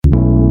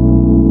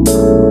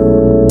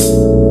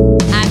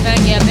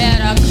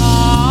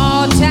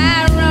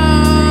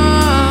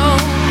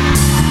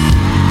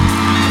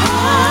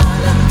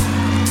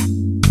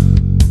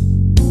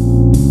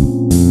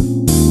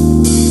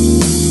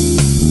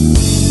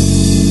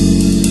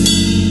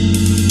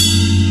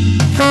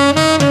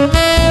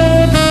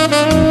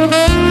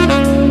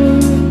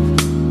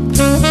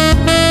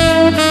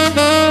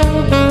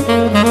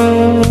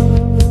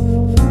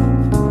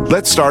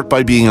start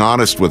by being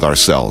honest with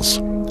ourselves.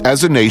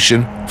 As a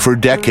nation, for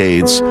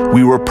decades,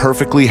 we were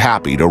perfectly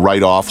happy to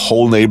write off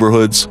whole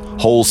neighborhoods,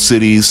 whole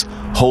cities,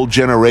 whole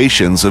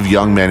generations of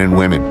young men and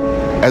women,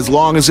 as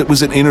long as it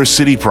was an inner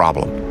city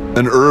problem,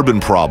 an urban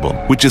problem,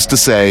 which is to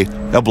say,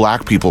 a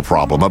black people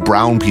problem, a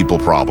brown people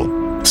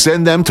problem.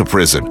 Send them to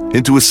prison,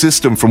 into a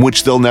system from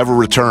which they'll never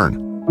return.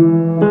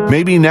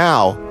 Maybe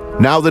now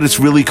that it's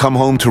really come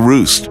home to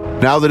roost,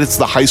 now that it's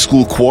the high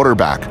school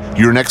quarterback,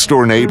 your next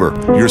door neighbor,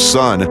 your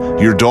son,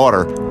 your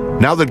daughter,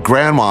 now that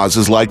grandma's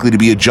as likely to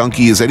be a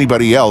junkie as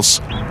anybody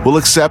else, we'll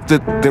accept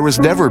that there has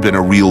never been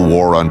a real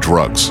war on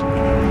drugs.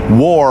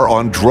 War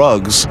on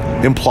drugs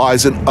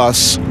implies an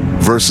us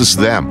versus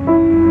them.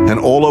 And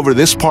all over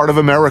this part of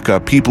America,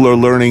 people are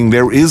learning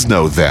there is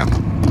no them.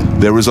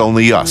 There is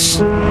only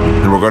us.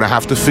 And we're going to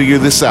have to figure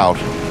this out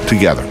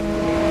together.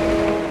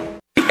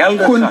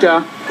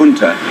 Kunta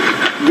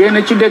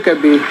génn ci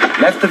dëkk bi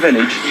left the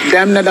village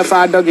dem na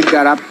dafa dogi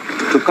garab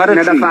to cut a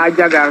tree dafa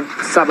jagar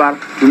sabar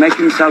to make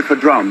himself a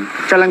drum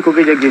ca lañ ko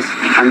gëj a gis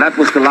and that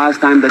was the last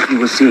time that he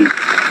was seen.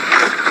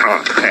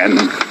 And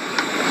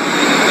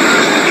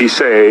he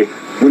say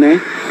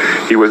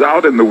he was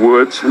out in the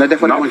woods not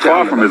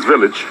far from his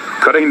village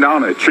cutting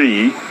down a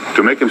tree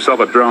to make himself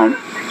a drum.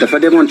 Dafa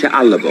demoon ci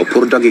àll ba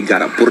pour dogi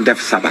garab pour def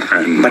sabar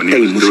ba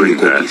tey musuñu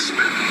ko gis.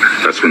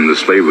 That's when the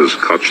slavers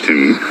caught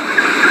him.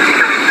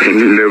 And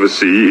he never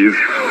see his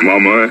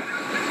mama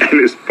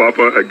and his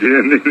papa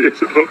again in his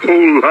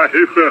whole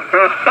life.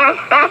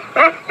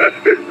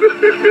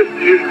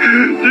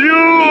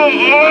 You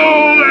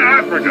old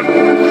African!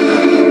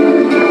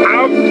 I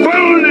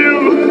found you!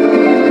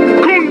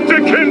 Kunta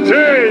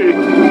Kinte!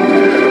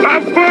 I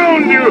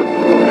found you!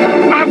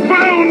 I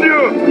found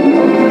you!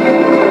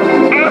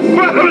 I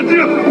found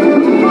you!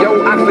 Yow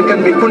African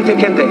bi Kunta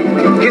Kinte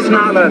gis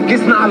naa la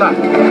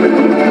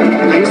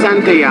dañ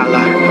sant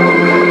Yàlla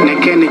ne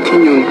kenn ci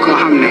ñun ko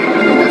xam ne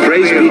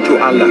praise be to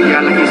Allah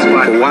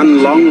for one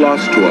long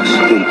lost to us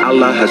whom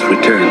Allah has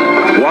returned.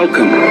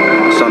 Welcome,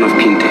 son of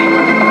Kinte.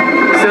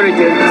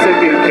 Serite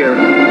Sepulchre,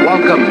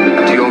 welcome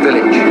to your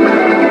village.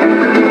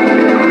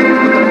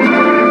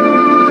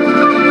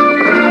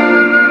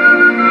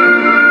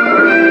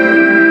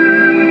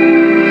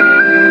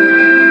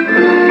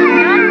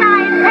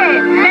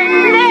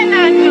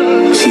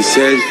 She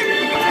says,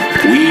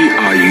 we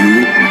are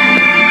you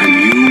and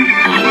you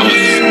are us.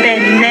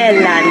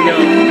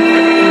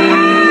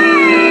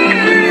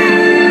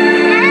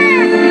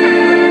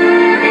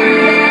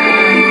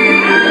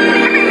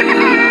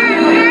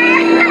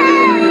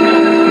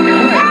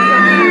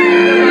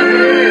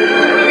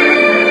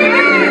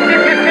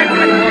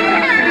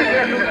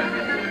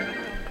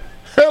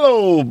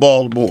 Hello,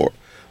 Baltimore.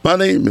 My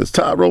name is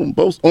Tyrone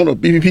Boast, owner of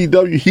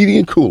BBPW Heating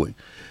and Cooling,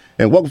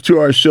 and welcome to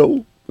our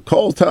show, the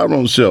Call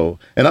Tyrone Show.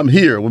 And I'm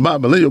here with my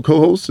millennial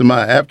co-hosts and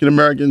my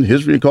African-American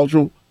history and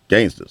cultural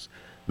gangsters.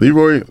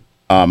 Leroy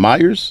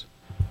Myers,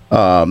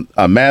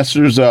 a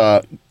master's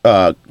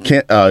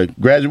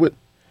graduate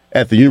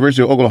at the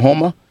University of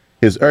Oklahoma.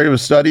 His area of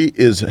study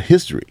is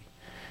history.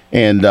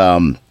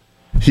 And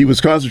he was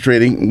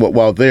concentrating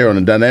while there on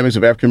the dynamics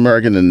of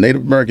African-American and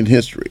Native American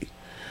history.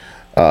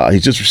 He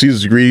just received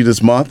his degree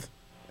this month,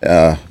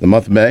 the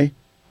month of May.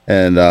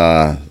 And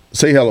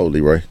say hello,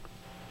 Leroy.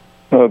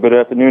 Good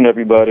afternoon,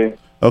 everybody.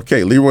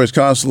 Okay, Leroy is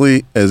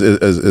currently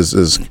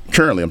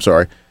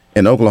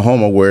in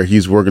Oklahoma, where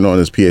he's working on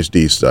his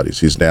PhD studies.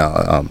 He's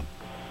now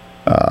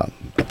a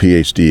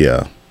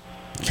PhD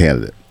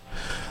candidate.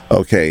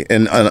 Okay,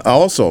 and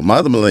also my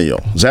other millennial,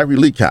 Zachary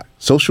Leacock,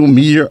 social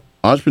media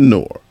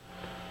entrepreneur,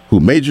 who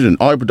majored in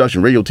audio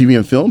production, radio, TV,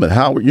 and film at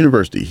Howard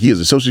University. He is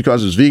a socially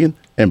conscious vegan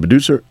and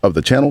producer of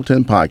the Channel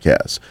 10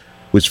 podcast,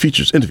 which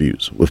features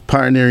interviews with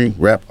pioneering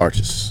rap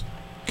artists.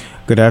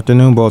 Good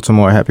afternoon,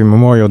 Baltimore. Happy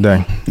Memorial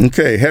Day.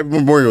 Okay, happy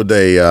Memorial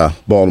Day,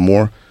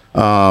 Baltimore.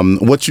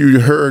 What you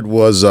just heard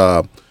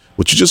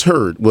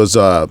was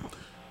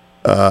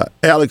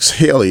Alex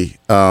Haley,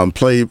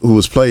 who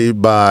was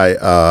played by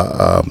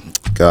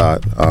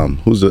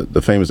who's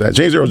the famous actor?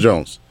 James Earl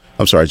Jones.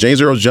 I'm sorry,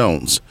 James Earl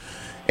Jones.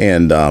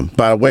 And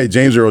by the way,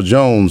 James Earl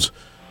Jones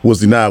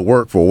was denied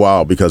work for a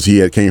while because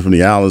he came from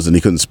the islands and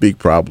he couldn't speak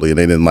properly, and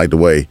they didn't like the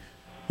way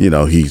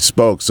he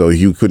spoke, so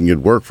he couldn't get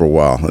work for a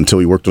while until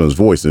he worked on his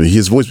voice. And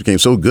his voice became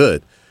so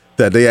good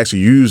that they actually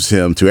used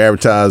him to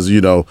advertise,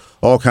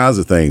 all kinds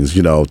of things,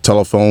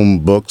 telephone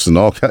books and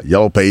all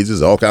yellow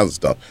pages, all kinds of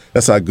stuff.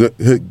 That's how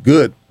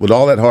good with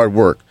all that hard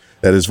work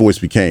that his voice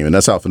became, and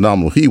that's how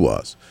phenomenal he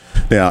was.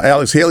 Now,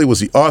 Alex Haley was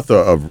the author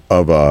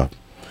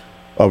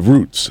of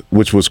Roots,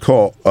 which was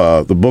called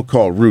the book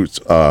called Roots,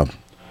 an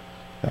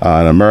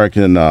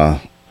American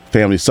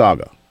family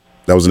saga.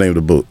 That was the name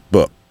of the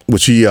book,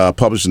 which he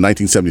published in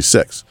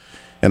 1976.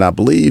 And I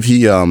believe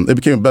it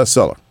became a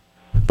bestseller,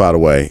 by the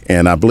way.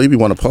 And I believe he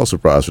won a Pulitzer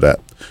Prize for that.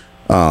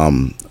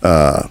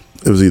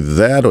 It was either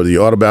that or the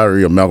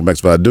autobiography of Malcolm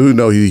X, but I do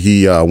know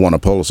he won a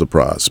Pulitzer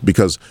Prize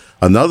because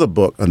another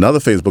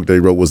famous book that he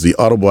wrote was the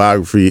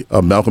autobiography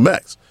of Malcolm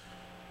X,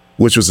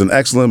 which was an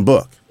excellent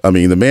book. I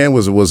mean, the man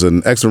was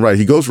an excellent writer.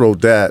 He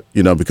wrote that,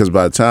 because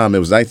by the time it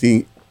was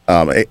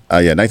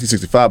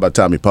 1965 by the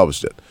time he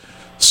published it.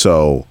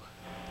 So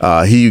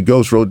he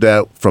wrote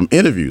that from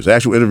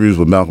actual interviews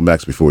with Malcolm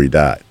X before he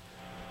died.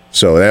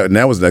 So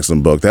that was an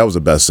excellent book. That was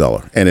a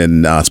bestseller. And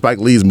in Spike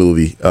Lee's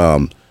movie,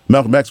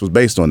 Malcolm X was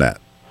based on that.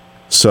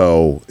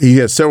 So he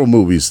had several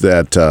movies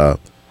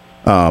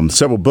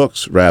several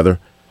books rather,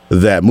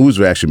 that movies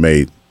were actually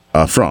made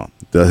from.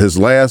 His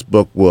last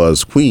book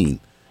was Queen,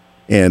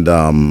 and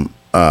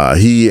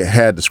he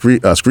had the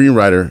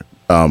screenwriter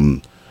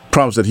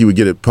promised that he would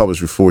get it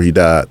published before he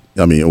died.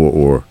 I mean,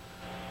 or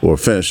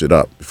finish it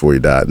up before he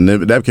died, and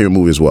that became a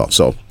movie as well.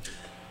 So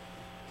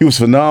he was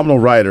a phenomenal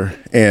writer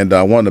and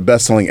one of the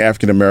best-selling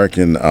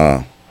African-American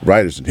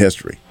writers in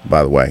history,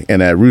 by the way.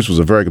 And that Roots was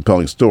a very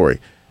compelling story.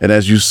 And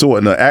as you saw,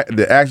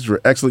 the actors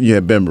were excellent. You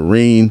had Ben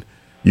Vereen,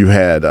 you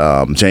had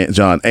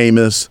John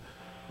Amos,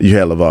 you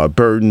had LeVar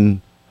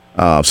Burton,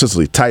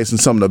 Cicely Tyson,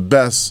 some of the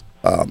best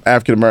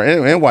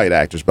African-American and white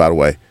actors, by the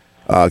way,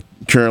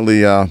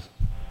 currently out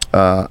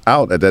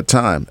at that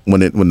time. When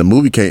the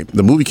movie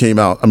came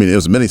out, I mean, it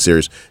was a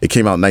miniseries. It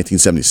came out in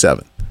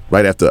 1977,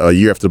 right after a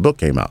year after the book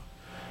came out,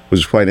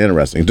 which is quite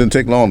interesting. It didn't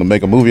take long to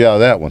make a movie out of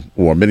that one,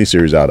 or a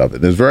miniseries out of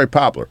it. It was very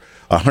popular.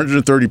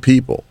 130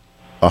 people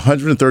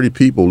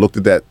looked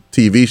at that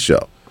TV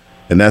show.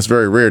 And that's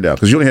very rare now,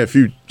 because you only had a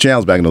few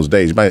channels back in those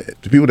days. The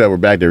people that were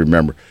back there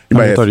remember.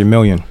 130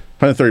 million.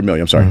 130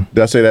 million, I'm sorry. Mm-hmm.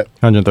 Did I say that?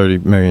 130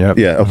 million, yep.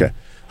 Yeah, okay.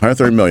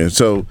 130 million.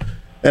 So,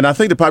 and I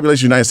think the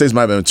population of the United States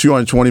might have been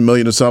 220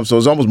 million or something, so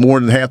it's almost more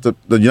than half the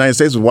United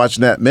States was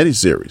watching that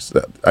miniseries.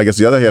 I guess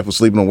the other half was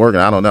sleeping and working,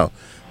 I don't know.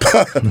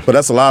 But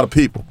that's a lot of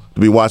people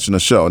to be watching the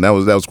show, and that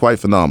was quite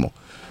phenomenal.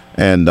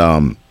 And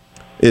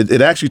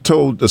it actually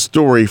told the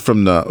story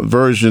from the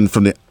version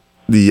from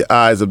the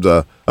eyes of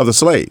the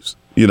slaves.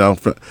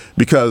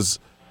 Because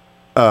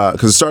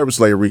it started with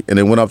slavery and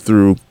it went up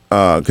through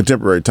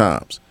contemporary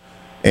times,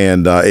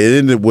 and it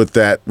ended with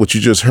that what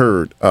you just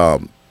heard,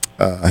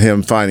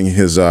 him finding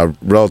his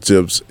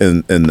relatives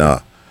in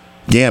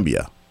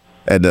Gambia,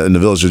 in the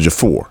village of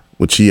Jafur,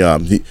 which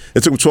it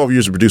took him 12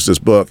 years to produce this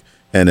book,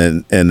 and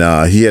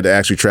he had to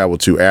actually travel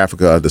to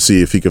Africa to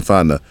see if he could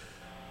find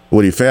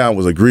what he found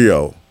was a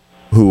griot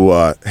who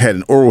had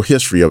an oral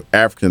history of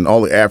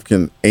all the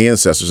African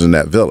ancestors in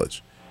that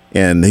village.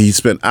 And he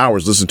spent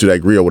hours listening to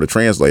that griot with a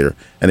translator,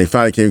 and he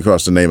finally came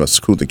across the name of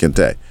Kunta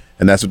Kinte.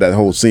 And that's what that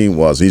whole scene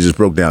was. He just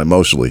broke down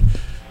emotionally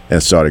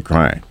and started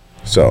crying.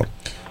 So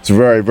it's a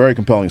very, very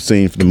compelling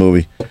scene for the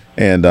movie.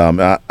 And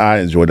I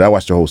enjoyed it. I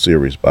watched the whole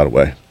series, by the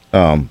way.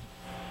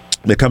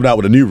 They're coming out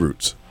with a new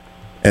Roots,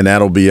 and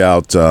that'll be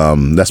out.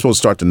 That's supposed to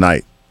start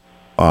tonight,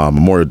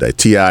 Memorial Day.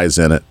 T.I. is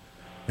in it,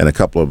 and a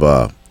couple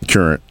of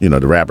current,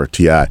 the rapper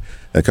T.I., and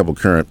a couple of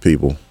current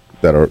people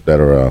that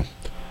are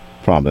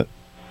prominent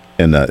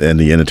in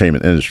the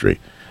entertainment industry.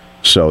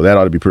 So that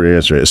ought to be pretty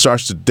interesting. It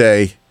starts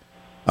today,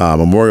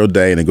 Memorial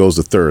Day, and it goes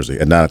to Thursday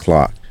at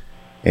 9:00.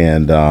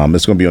 And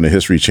it's going to be on the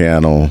History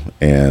Channel,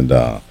 and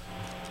I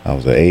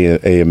was at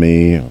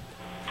AME,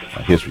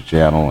 History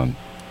Channel, and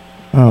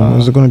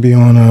is it going to be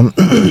on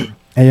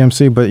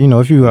AMC? But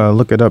if you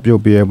look it up, you'll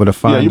be able to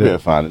find it. Yeah, you'll be able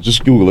to find it.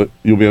 Just Google it.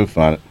 You'll be able to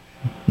find it.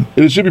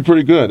 It should be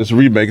pretty good. It's a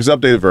remake. It's an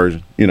updated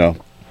version.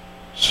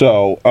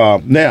 So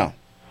now,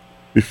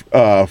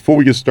 before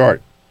we get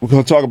started, we're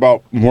going to talk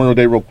about Memorial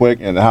Day real quick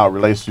and how it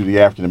relates to the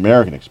African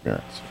American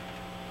experience.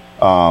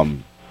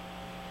 And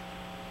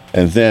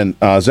then,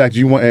 Zach, do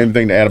you want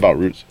anything to add about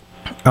Roots?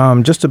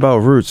 Just about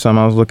Roots.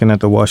 I was looking at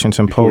the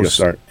Washington Post,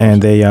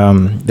 and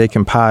they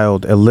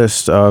compiled a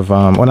list of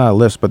not a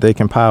list, but they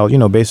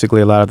compiled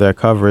basically a lot of their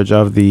coverage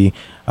of the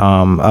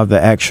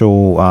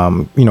actual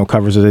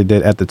coverage that they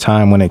did at the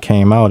time when it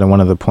came out. And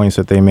one of the points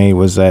that they made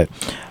was that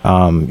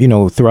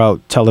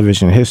throughout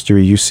television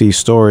history, you see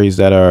stories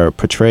that are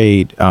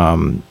portrayed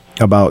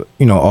about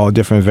all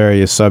different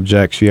various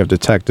subjects. You have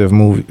detective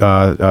movie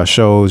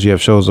shows, you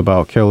have shows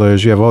about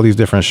killers, you have all these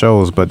different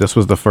shows, but this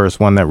was the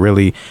first one that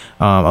really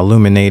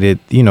illuminated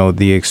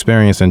the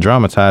experience and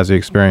dramatized the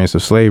experience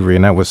of slavery,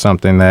 and that was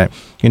something that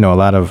a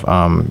lot of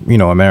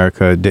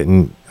America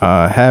didn't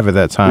have at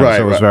that time.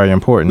 So it was very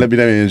important. Let me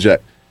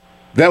interject.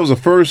 That was the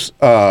first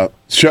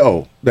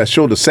show that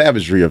showed the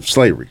savagery of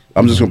slavery.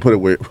 I'm just going to put it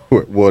where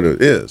what it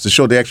is. It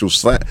showed the actual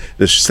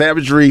the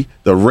savagery,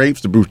 the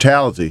rapes, the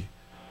brutality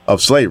of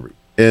slavery,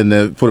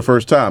 and for the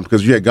first time,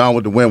 because you had Gone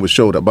with the Wind, which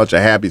showed a bunch of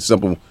happy,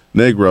 simple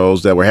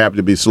Negroes that were happy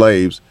to be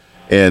slaves,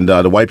 and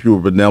the white people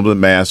were benevolent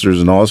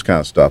masters and all this kind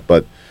of stuff.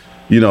 But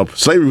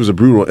slavery was a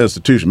brutal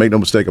institution. Make no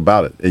mistake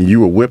about it. And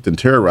you were whipped and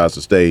terrorized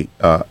to stay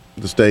a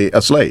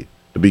slave,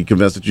 to be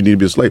convinced that you need to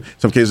be a slave. In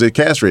some cases, they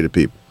castrated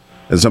people.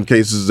 In some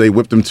cases, they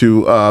whipped them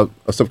to a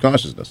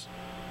subconsciousness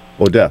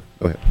or death.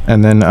 Go ahead.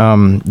 And then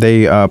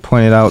they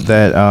pointed out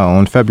that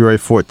on February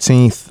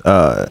 14th,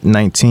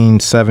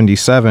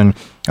 1977,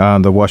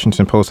 the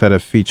Washington Post had a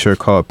feature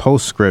called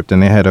Postscript,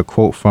 and they had a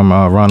quote from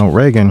Ronald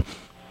Reagan,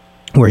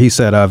 where he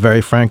said,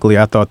 very frankly,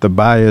 I thought the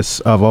bias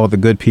of all the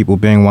good people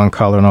being one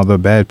color and all the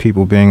bad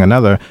people being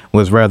another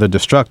was rather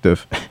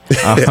destructive.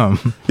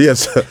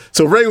 Yes.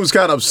 So Reagan was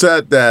kind of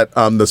upset that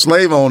the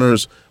slave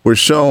owners were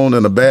shown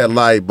in a bad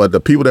light, but the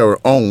people that were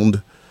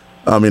owned,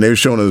 I mean, they were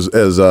shown as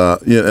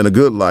in a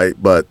good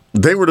light, but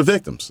they were the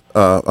victims.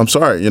 I'm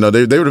sorry,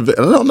 they were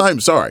no, I'm not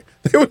even sorry.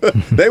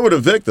 They were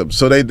the victims.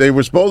 So they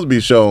were supposed to be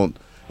shown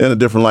in a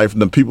different light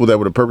from the people that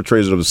were the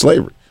perpetrators of the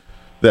slavery.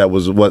 That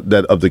was of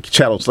the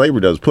chattel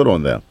slavery that was put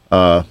on them.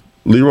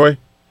 Leroy?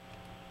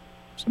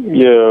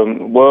 Yeah,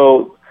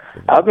 well,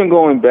 I've been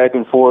going back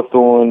and forth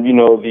on,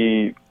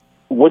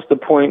 what's the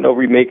point of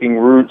remaking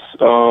Roots?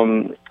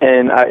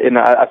 And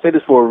I say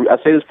this for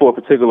a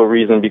particular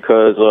reason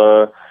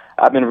because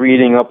I've been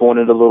reading up on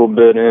it a little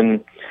bit,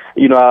 and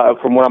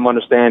from what I'm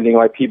understanding,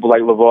 like people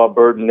like LeVar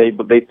Burton,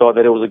 they thought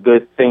that it was a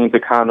good thing to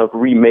kind of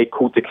remake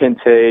Kunta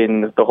Kinte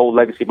and the whole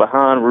legacy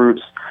behind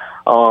Roots,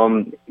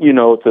 to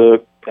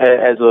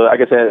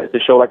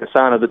show like a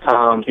sign of the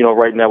times,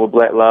 right now with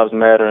Black Lives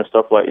Matter and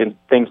stuff and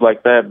things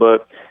like that.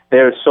 But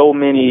there are so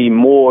many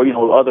more,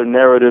 other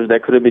narratives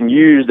that could have been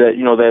used that,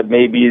 that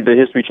maybe the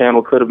History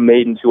Channel could have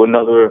made into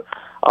another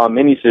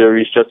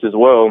miniseries just as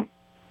well.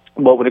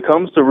 But when it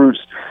comes to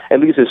Roots, at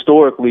least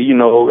historically,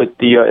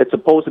 it's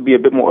supposed to be a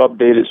bit more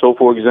updated. So,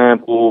 for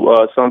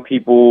example, some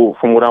people,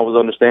 from what I was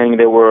understanding,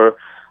 they were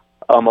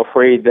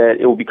afraid that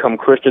it will become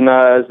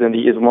Christianized and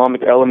the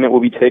Islamic element will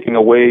be taken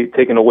away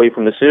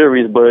from the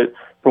series. But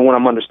from what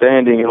I'm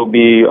understanding, it'll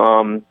be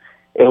a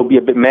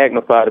bit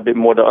magnified, a bit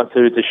more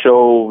to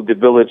show the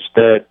village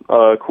that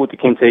Kunta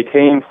Kinte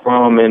came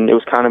from, and it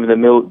was kind of in the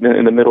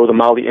middle of the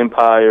Mali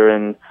Empire,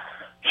 and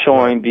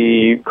showing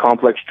the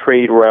complex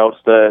trade routes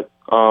that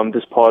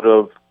this part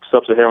of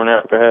sub-Saharan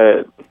Africa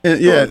had. And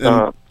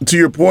to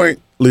your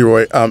point,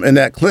 Leroy, in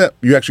that clip,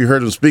 you actually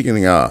heard them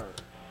speaking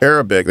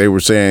Arabic. They were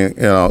saying,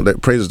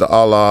 that praises to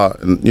Allah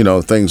and,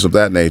 things of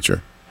that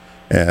nature.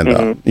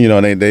 And,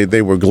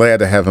 they were glad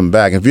to have him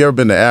back. If you've ever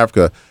been to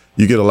Africa,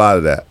 you get a lot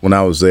of that. When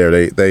I was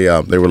there, they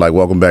were like,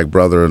 welcome back,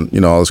 brother,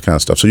 and, all this kind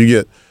of stuff. So you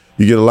get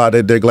a lot.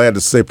 They're glad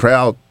to stay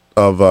proud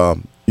of,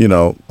 of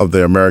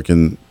their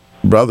American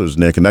brothers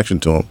and their connection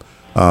to them.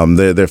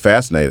 They're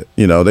fascinated.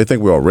 They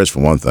think we're all rich for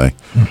one thing.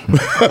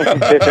 But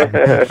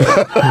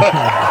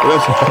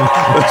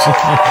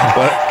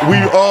we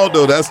all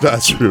know that's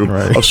not true.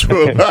 Right. I'm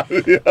sure about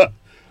it, yeah.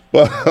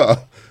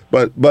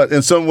 But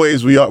in some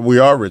ways we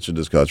are rich in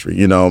this country,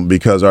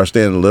 because our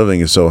standard of living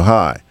is so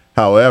high.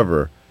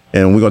 However,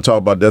 and we're going to talk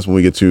about this when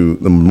we get to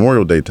the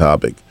Memorial Day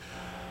topic,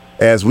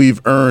 as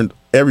we've earned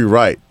every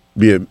right,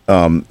 be it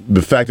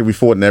the fact that we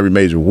fought in every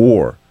major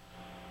war,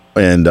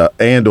 and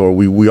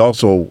we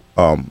also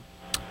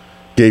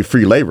gave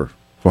free labor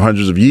for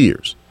hundreds of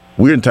years.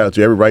 We're entitled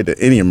to every right that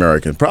any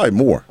American, probably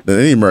more than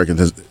any American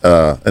has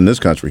in this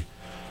country.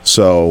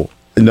 So,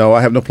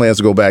 I have no plans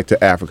to go back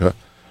to Africa.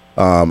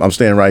 I'm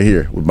staying right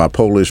here with my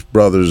Polish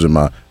brothers and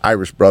my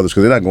Irish brothers,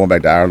 because they're not going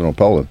back to Ireland or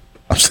Poland.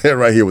 I'm staying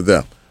right here with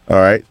them. All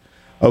right?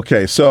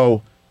 Okay,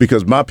 so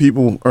because my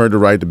people earned the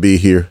right to be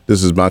here,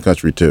 this is my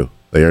country too.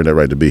 They earned that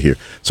right to be here.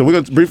 So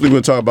we're going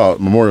to talk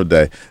about Memorial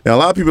Day. Now, a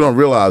lot of people don't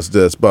realize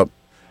this, but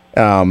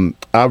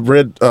I've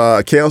read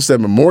accounts that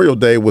Memorial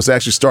Day was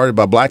actually started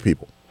by black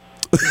people.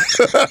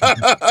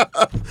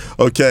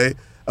 Okay.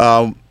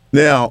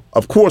 Now,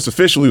 of course,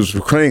 officially it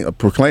was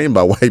proclaimed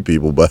by white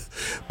people, but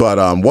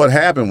what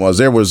happened was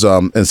there was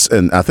and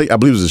I believe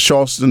it was in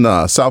Charleston,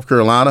 South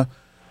Carolina.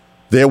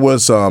 There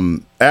was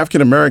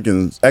African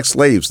Americans,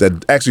 ex-slaves,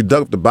 that actually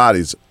dug up the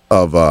bodies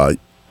of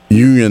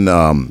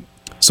Union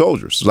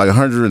soldiers. It was like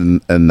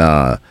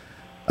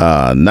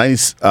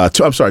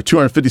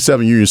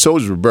 257 Union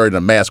soldiers were buried in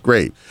a mass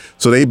grave.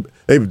 So they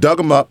dug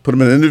them up, put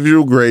them in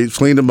individual graves,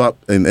 cleaned them up,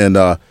 and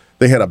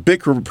they had a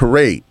big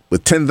parade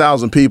with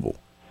 10,000 people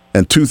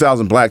and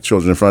 2,000 black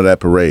children in front of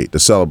that parade to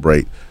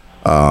celebrate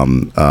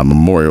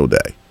Memorial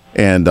Day.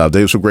 And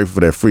they were so grateful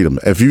for their freedom.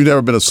 If you've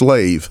never been a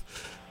slave,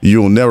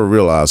 you'll never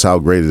realize how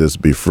great it is to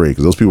be free,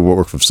 because those people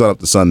worked from sun up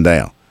to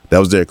sundown. That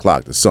was their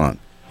clock, the sun.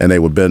 And they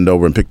would bend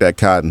over and pick that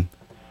cotton.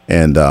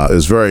 And it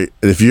was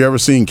if you ever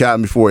seen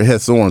cotton before, it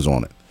had thorns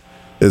on it.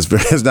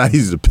 It's not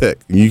easy to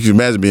pick. You can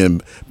imagine being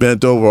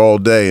bent over all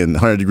day in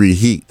 100-degree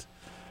heat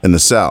in the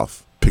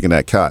South, picking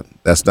that cotton.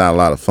 That's not a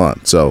lot of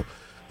fun. So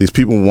these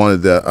people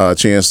wanted a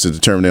chance to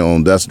determine their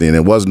own destiny, and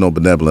it wasn't no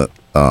benevolent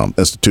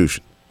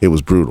institution. It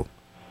was brutal.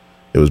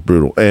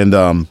 And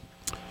that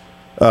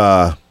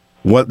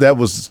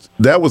was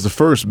the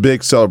first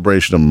big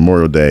celebration of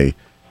Memorial Day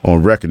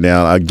on record.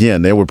 Now,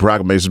 again, there were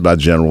proclamations by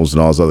generals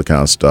and all this other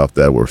kind of stuff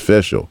that were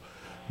official.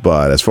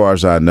 But as far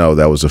as I know,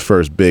 that was the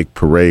first big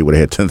parade where they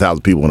had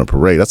 10,000 people in a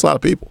parade. That's a lot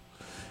of people.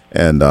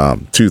 And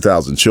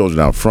 2,000 children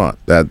out front.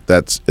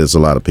 That's a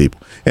lot of people.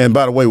 And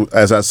by the way,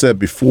 as I said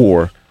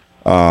before,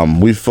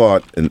 we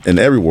fought in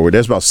every war.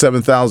 There's about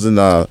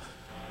 7,000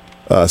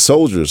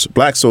 soldiers,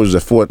 black soldiers,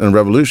 that fought in the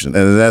Revolution.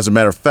 And as a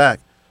matter of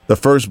fact, the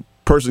first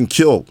American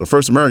killed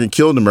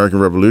in the American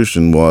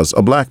Revolution was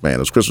a black man. It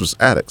was Crispus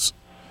Attucks.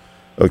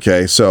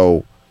 Okay,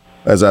 so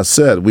as I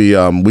said, we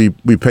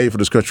paid for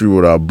this country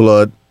with our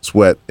blood,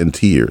 sweat, and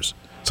tears.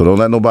 So don't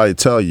let nobody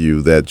tell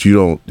you that you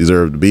don't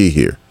deserve to be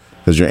here,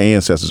 because your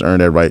ancestors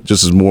earned that right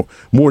just as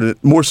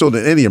more so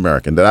than any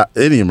American,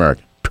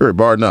 period,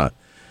 bar none.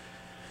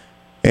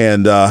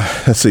 And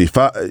let's see,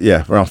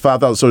 around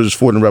 5,000 soldiers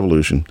fought in the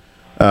Revolution.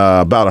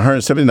 About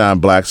 179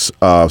 blacks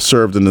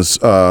served in this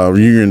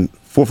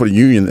fought for the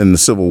Union in the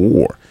Civil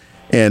War.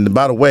 And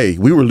by the way,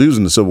 we were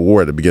losing the Civil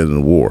War at the beginning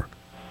of the war.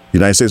 The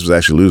United States was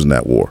actually losing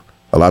that war.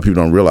 A lot of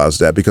people don't realize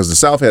that, because the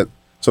South had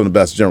some of the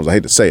best generals. I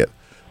hate to say it.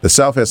 The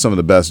South had some of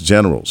the best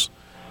generals.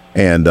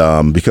 And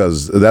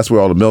because that's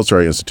where all the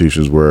military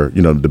institutions were,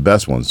 the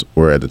best ones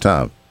were at the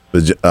time.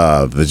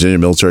 Virginia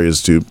Military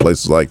Institute,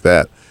 places like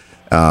that.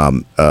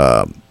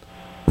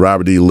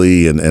 Robert E.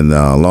 Lee and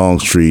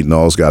Longstreet and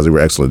all those guys, they were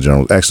excellent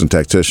generals, excellent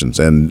tacticians.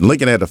 And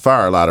Lincoln had to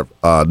fire a lot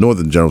of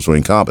northern generals for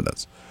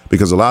incompetence,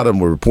 because a lot of them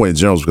were appointed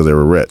generals because they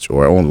were rich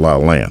or owned a lot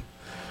of land.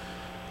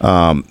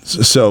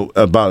 So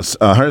about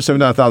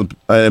 179,000,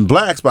 and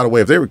blacks, by the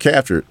way, if they were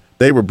captured,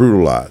 they were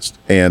brutalized.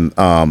 And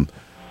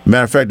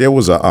matter of fact, there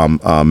was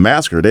a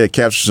massacre. They had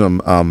captured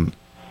some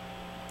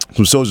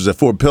soldiers at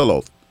Fort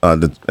Pillow,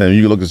 and you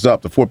can look this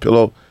up, the Fort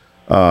Pillow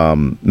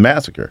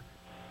massacre.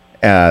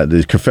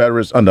 The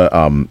Confederates under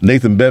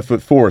Nathan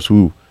Bedford Forrest,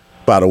 who,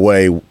 by the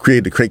way,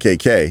 created the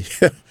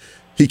KKK,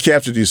 he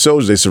captured these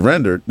soldiers. They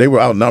surrendered. They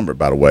were outnumbered,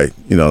 by the way,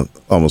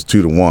 almost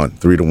 2-1,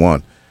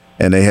 3-1.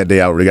 And they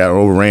got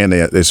overran.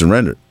 They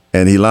surrendered.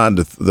 And he lined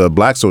the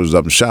black soldiers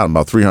up and shot them,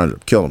 about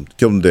 300, killed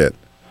them dead.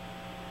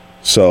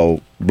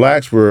 So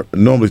blacks were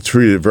normally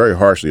treated very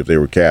harshly if they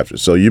were captured.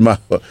 So you were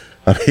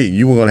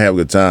going to have a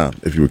good time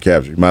if you were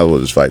captured. You might as well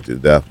just fight to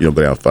the death. You don't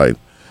go down and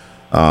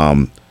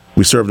fight.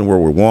 We served in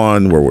World War I,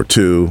 World War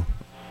II,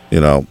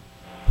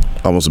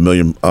 almost 1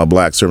 million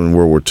blacks served in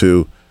World War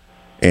II.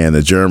 And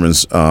the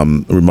Germans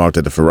remarked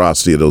at the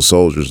ferocity of those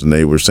soldiers, and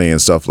they were saying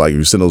stuff like, if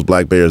you send those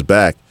black bears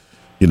back,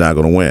 you're not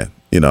going to win,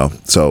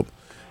 So,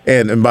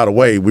 and by the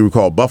way, we were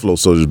called Buffalo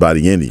Soldiers by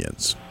the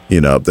Indians,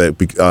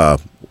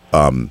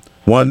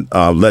 one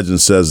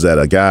legend says that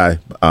a guy,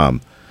 I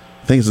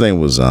think his name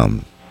was,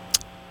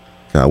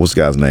 what's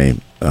the guy's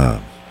name?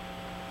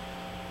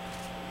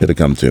 It'll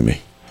come to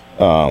me.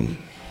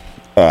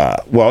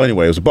 Well,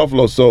 anyway, it was a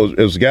Buffalo Soldier.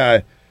 It was a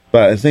guy,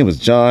 but his name was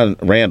John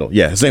Randall.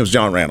 Yeah, his name was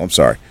John Randall. I'm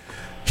sorry.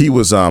 He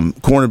was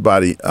cornered by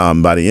the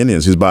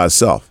Indians. He was by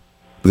himself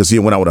because he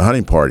went out with a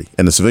hunting party,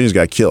 and the civilians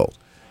got killed.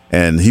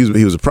 And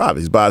he was a private.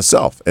 He's by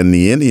himself, and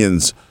the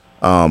Indians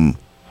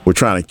were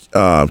trying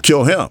to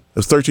kill him. It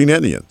was 13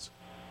 Indians.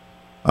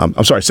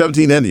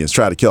 17 Indians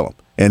tried to kill him,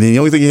 and the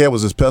only thing he had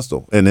was his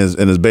pistol in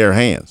his bare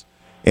hands,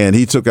 and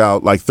he took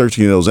out like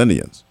 13 of those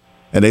Indians.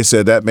 And they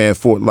said that man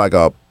fought like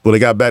when they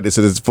got back, they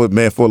said this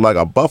man fought like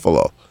a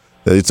buffalo.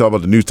 They talk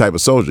about the new type of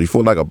soldier. He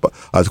fought like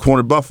a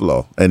cornered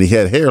buffalo, and he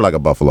had hair like a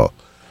buffalo.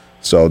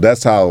 So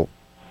that's how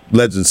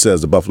legend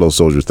says the Buffalo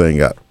Soldier thing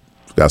got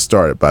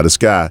started, by this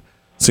guy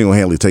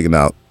single-handedly taking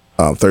out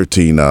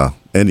 13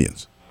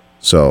 Indians.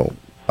 So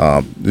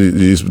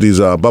these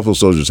Buffalo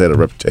Soldiers had a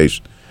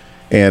reputation.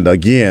 And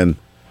again,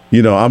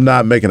 I'm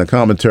not making a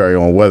commentary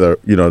on whether,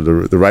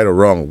 the right or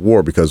wrong of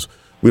war, because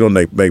we don't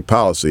make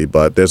policy,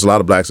 but there's a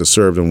lot of blacks that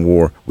served in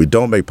war. We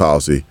don't make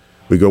policy.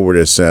 We go where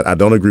they're sent. I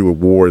don't agree with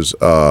wars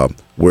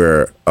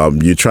where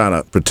you're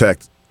trying to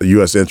protect the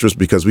U.S. interests,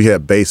 because we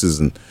have bases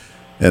and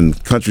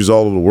countries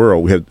all over the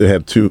world. We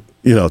have too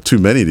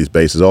many of these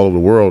bases all over the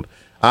world,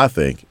 I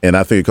think. And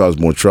I think it causes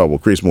more trouble,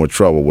 creates more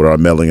trouble with our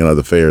meddling in other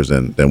affairs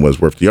than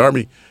what's worth. The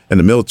Army and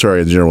the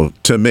military in general,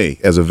 to me,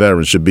 as a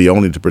veteran, should be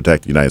only to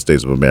protect the United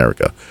States of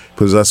America.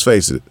 Because let's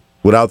face it,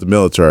 without the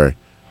military,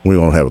 we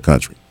won't have a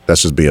country.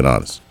 That's just being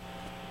honest.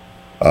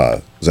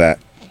 Zach?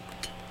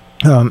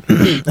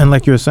 And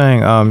like you were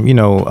saying,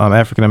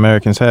 African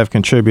Americans have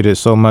contributed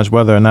so much,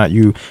 whether or not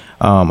you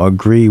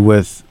agree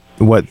with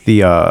what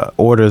the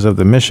orders of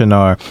the mission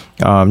are.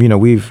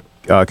 We've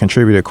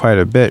contributed quite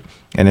a bit.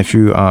 And if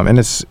you, and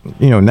it's,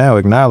 now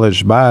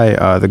acknowledged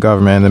by the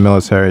government and the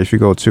military. If you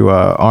go to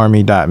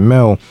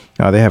army.mil,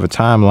 they have a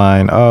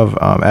timeline of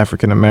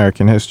African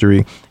American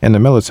history in the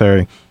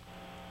military.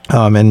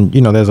 And,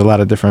 there's a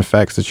lot of different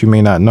facts that you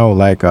may not know,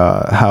 like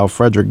how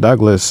Frederick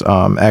Douglass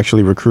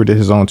actually recruited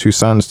his own 2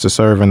 sons to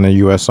serve in the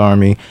U.S.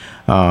 Army.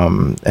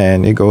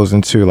 And it goes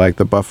into like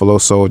the Buffalo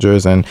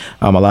Soldiers. And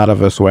a lot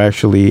of us were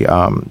actually,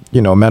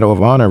 Medal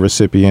of Honor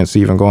recipients,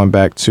 even going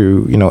back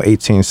to,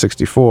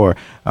 1864.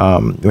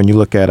 When you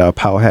look at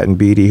Powhatan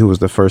Beatty, who was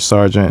the first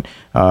sergeant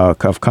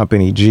of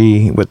Company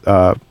G with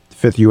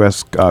 5th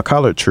U.S.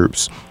 Colored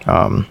Troops.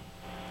 And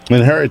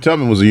Harriet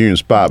Tubman was a Union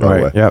spy, by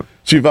the way. Yep.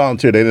 She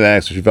volunteered. They didn't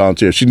ask her. She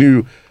volunteered. She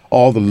knew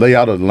all the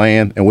layout of the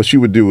land, and what she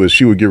would do is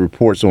she would give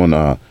reports on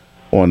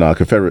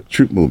Confederate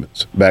troop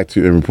movements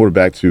and reported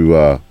back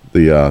to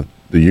the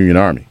Union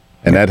Army,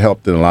 and that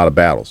helped in a lot of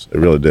battles. It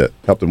really did.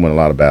 Helped them win a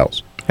lot of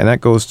battles. And that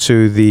goes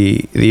to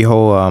the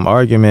whole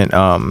argument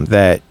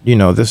that,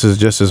 this is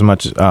just as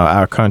much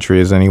our country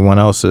as anyone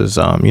else's.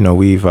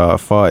 We've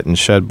fought and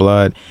shed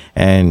blood,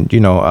 and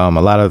a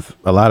lot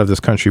of this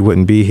country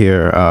wouldn't be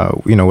here,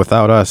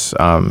 without us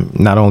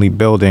not only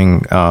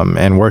building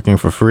and working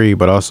for free,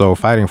 but also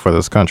fighting for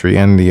this country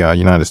and the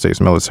United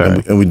States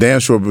military. And we damn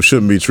sure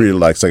shouldn't be treated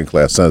like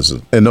second-class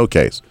citizens in no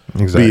case.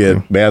 Exactly. Be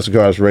it mass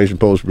incarceration,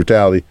 police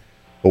brutality,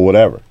 or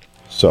whatever.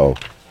 So,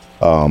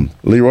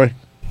 Leroy?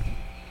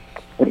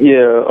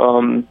 Yeah,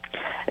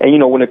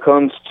 and when it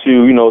comes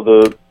to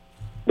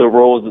the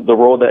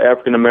role that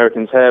African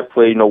Americans have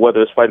played,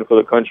 whether it's fighting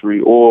for the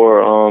country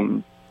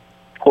or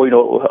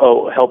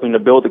helping to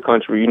build the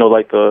country,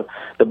 like the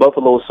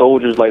Buffalo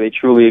Soldiers, like they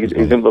truly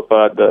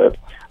exemplified that.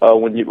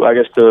 When I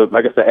guess to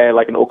add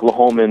like an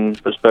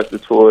Oklahoman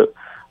perspective to it,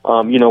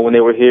 when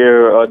they were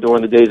here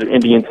during the days of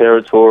Indian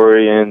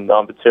Territory and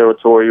the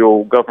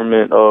territorial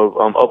government of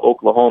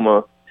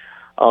Oklahoma.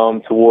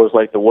 Towards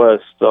like the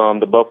West,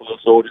 the Buffalo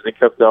Soldiers, they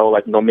kept out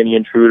like many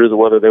intruders,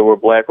 whether they were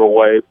black or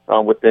white,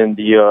 within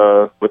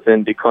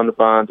the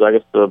confines, I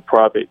guess, the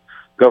private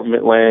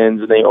government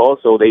lands, and they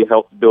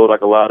helped build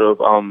like a lot of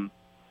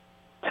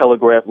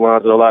telegraph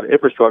lines and a lot of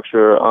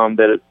infrastructure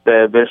that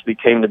eventually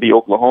came to be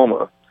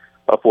Oklahoma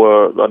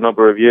for a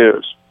number of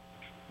years.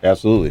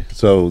 Absolutely.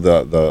 So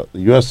the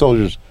U.S.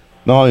 soldiers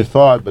not only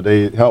fought, but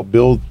they helped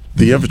build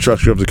the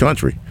infrastructure of the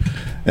country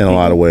in a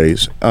lot of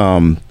ways.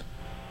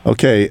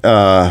 Okay,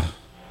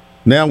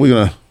 now we're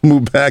going to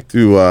move back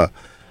to, we're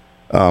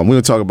going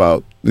to talk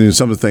about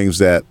some of the things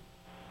that,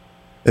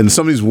 in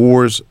some of these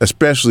wars,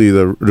 especially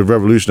the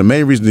revolution, the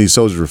main reason these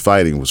soldiers were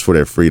fighting was for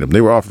their freedom.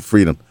 They were offered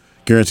freedom,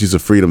 guarantees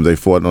of freedom. They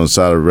fought on the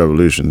side of the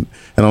revolution.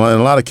 And in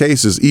a lot of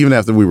cases, even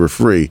after we were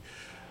free,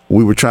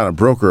 we were trying to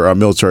broker our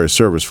military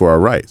service for our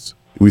rights.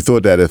 We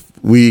thought that if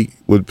we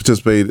would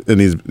participate in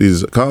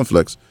these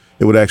conflicts,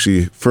 it would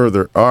actually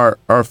further our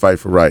fight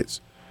for rights.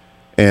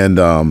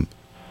 And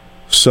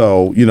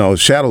so,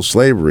 chattel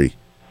slavery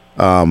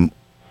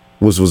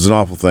was an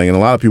awful thing, and a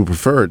lot of people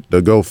preferred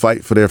to go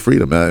fight for their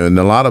freedom. And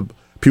a lot of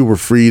people were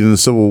freed in the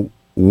Civil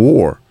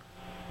War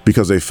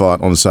because they fought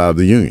on the side of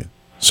the Union.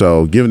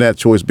 So given that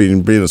choice,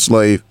 being a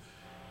slave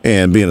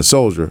and being a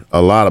soldier,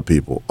 a lot of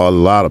people,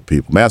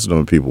 massive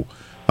number of people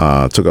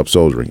took up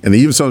soldiering. And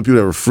even some of the people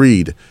that were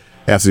freed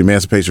after the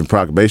Emancipation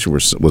Proclamation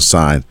was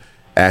signed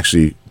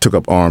actually took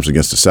up arms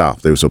against the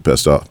South. They were so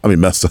pissed off. I mean,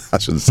 messed up. I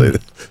shouldn't say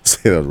that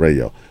on the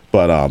radio.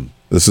 But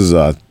this is, we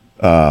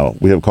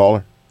have a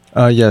caller?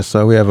 Yes,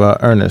 we have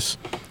Ernest.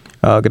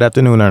 Good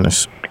afternoon,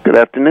 Ernest. Good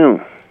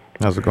afternoon.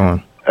 How's it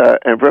going?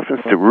 In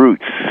reference to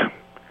Roots,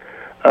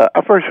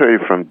 I first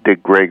heard from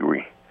Dick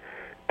Gregory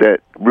that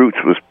Roots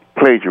was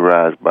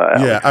plagiarized by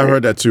Alex. Yeah, I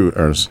heard that too,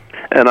 Ernest.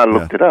 And I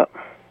looked it up.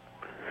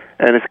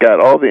 And it's got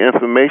all the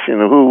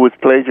information of who was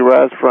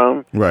plagiarized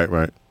from. Right.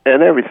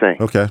 And everything.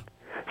 Okay.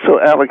 So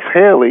Alex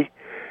Haley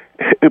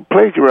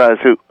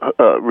plagiarized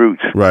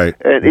Roots. Right.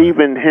 And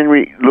even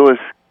Henry Louis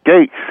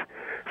Gates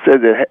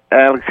said that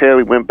Alex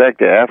Haley went back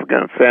to Africa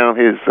and found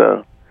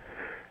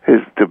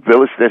the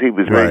village that he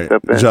was raised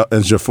up in.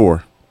 In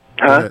Darfur.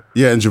 Huh?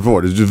 Yeah, in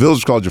Darfur. The village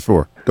is called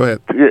Darfur. Go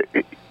ahead.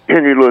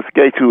 Henry Louis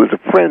Gates, who was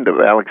a friend of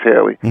Alex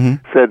Haley,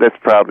 said that's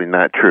probably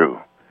not true.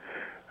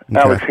 Okay.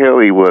 Alex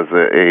Haley was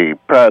a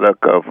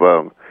product of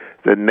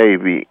the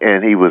Navy,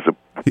 and he was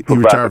he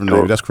retired from the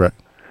Navy. That's correct.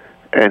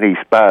 And he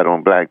spied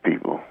on black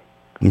people.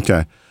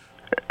 Okay.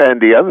 And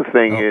the other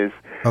thing is...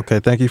 Okay,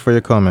 thank you for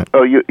your comment.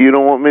 Oh, you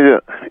don't want me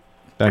to...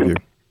 Thank you.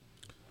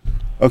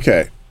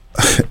 Okay.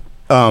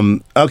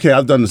 Okay,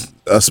 I've done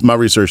my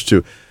research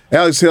too.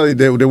 Alex Haley,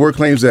 there were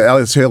claims that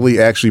Alex Haley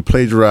actually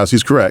plagiarized,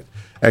 he's correct,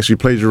 actually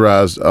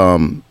plagiarized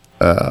some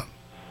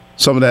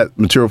of that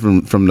material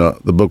from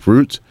the book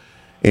Roots,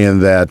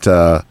 and that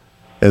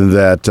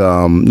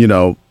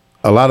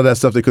a lot of that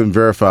stuff they couldn't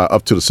verify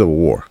up to the Civil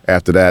War.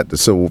 After that,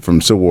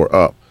 from Civil War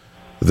up,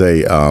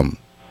 they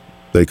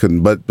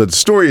couldn't. But the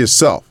story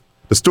itself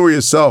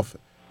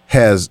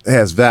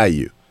has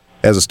value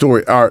as a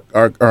story,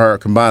 our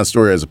combined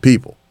story as a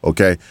people.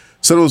 Okay,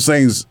 some of those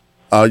things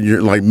are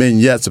like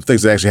vignettes of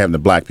things that actually happen to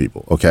black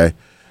people. Okay,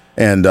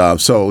 and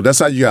so that's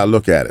how you gotta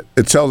look at it.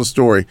 It tells a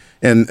story,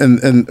 and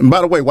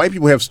by the way, white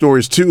people have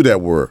stories too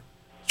that were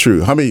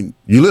true. I mean,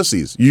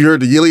 Ulysses. You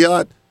heard the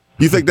Iliad?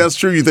 You think that's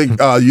true? You think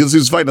Ulysses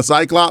was fighting a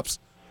Cyclops?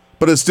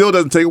 But it still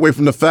doesn't take away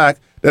from the fact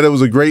that it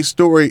was a great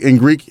story in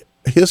Greek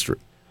history.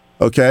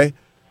 Okay,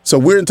 so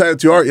we're entitled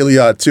to our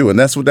Iliad too, and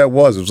that's what that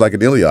was. It was like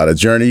an Iliad, a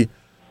journey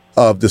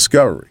of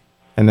discovery.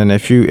 And then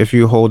if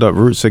you hold up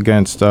Roots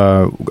against, we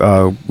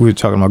were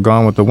talking about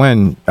Gone with the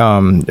Wind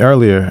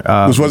earlier,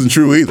 which wasn't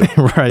true either,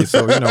 right?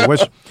 So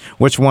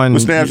which one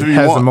has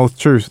the most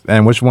truth,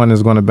 and which one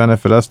is going to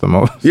benefit us the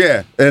most?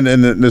 Yeah, and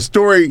the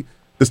story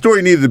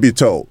needed to be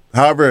told.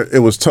 However, it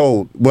was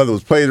told, whether it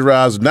was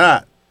plagiarized or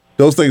not,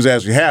 those things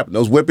actually happened.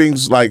 Those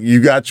whippings, like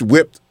you got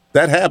whipped,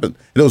 that happened.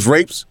 And those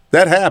rapes,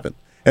 that happened.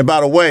 And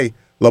by the way,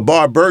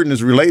 LeVar Burton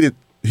is related.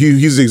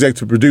 He's the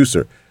executive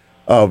producer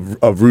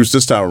of Roots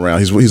this time around.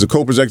 He's a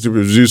co-executive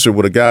producer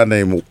with a guy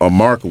named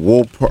Mark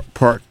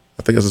Wohlpark.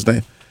 I think that's his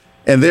name.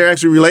 And they're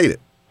actually related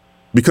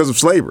because of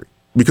slavery,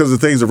 because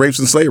of things of rapes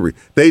and slavery.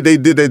 They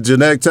did their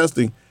genetic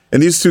testing,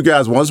 and these two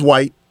guys, one's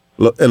white,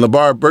 and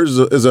LeVar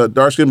Burton is a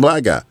dark-skinned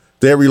black guy.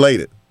 They're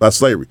related by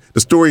slavery. The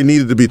story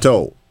needed to be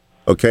told,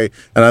 okay?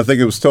 And I think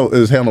it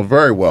was handled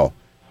very well,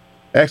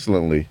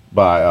 excellently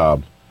by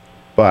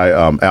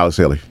Alex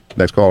Haley.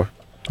 Next caller.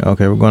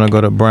 Okay, we're going to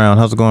go to Brown.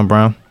 How's it going,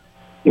 Brown?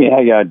 Yeah, how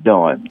y'all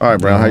doing? All right,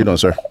 Brown. How you doing,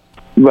 sir?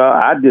 Well,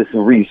 I did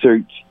some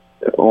research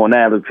on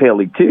Alex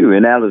Haley, too,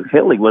 and Alex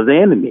Haley was the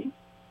enemy.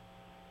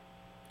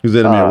 Who's the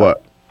enemy of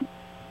what?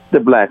 The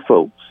black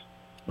folks.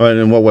 Right,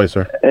 in what way,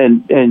 sir?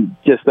 And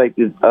just like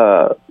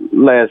the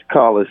last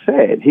caller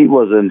said, he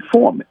was an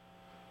informant.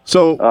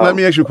 So let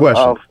me ask you a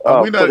question.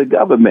 For the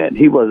government.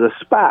 He was a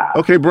spy.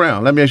 Okay,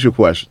 Brown, let me ask you a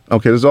question.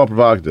 Okay, this is all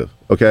provocative,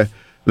 okay?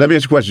 Let me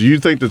ask you a question. Do you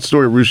think the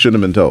story of Ruth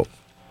shouldn't have been told?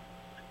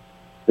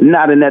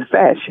 Not in that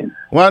fashion.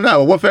 Why not?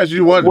 Well, what fashion do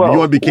you want? You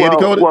want to be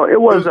candy-coated?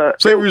 Well,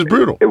 slavery was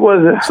brutal.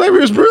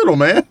 Slavery was brutal,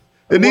 man.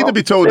 It needed to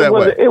be told that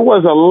way. It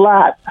was a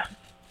lot.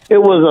 It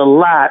was a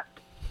lot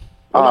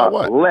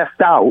left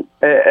out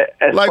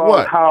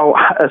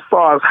as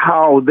far as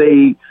how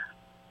their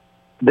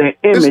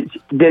image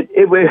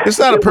it's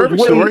not a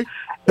perfect story.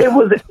 It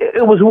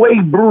was way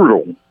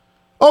brutal.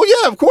 Oh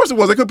yeah, of course it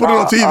was. They could put it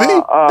on TV.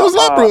 It was a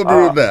lot brutal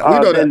than that. We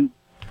know that.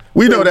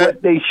 We know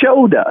that. They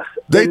showed us.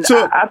 They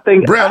took. I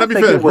think. Brown, let me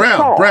finish.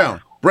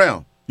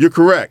 Brown. You're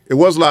correct. It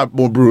was a lot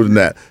more brutal than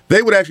that.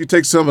 They would actually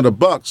take some of the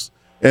bucks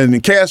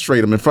and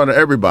castrate them in front of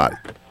everybody.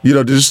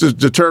 Just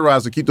to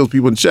terrorize and keep those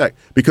people in check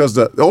because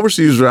the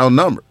overseers were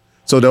outnumbered.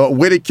 So the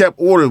way they kept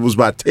order was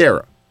by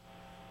terror,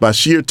 by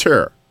sheer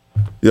terror.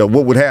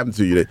 What would happen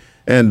to you?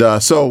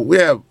 So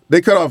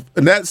they cut off,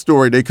 in that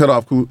story, they cut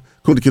off Kunta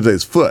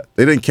Kinte's foot.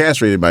 They didn't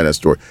castrate anybody in that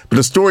story. But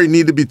the story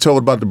needed to be told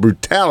about the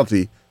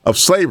brutality of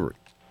slavery.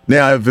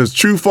 Now, if it's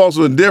true, false,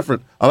 or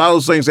indifferent, a lot of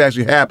those things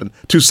actually happen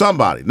to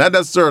somebody. Not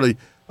necessarily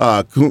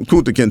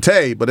Kunta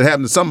Kinte, but it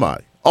happened to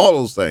somebody. All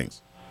those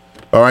things.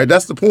 All right,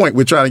 that's the point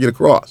we're trying to get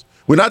across.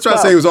 We're not trying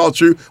to say it was all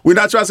true. We're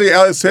not trying to say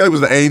Alex Haley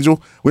was an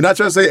angel. We're not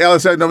trying to say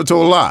Alex Haley never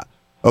told a lie.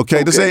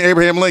 Okay? This ain't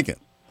Abraham Lincoln.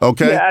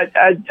 Okay?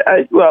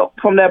 Yeah, well,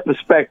 from that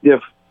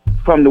perspective,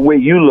 from the way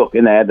you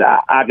looking at it,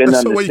 I can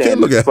that's understand. The way you can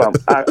look at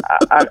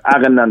it.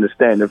 I can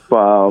understand it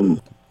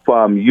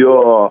from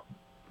your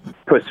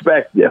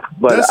perspective,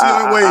 but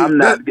I'm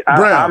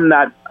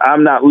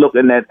not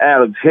looking at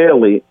Alex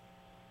Haley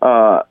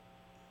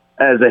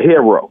as a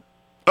hero.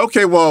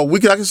 Okay, well, I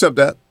can accept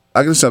that.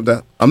 I can accept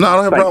that. I don't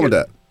have a problem with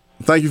that.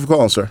 Thank you for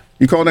calling, sir.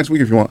 You call next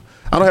week if you want.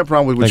 I don't have a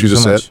problem with what you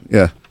just said.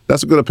 Yeah,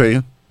 that's a good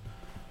opinion.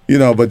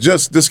 But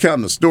just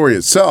discounting the story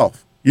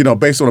itself,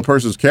 based on a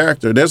person's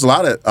character, there's a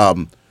lot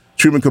of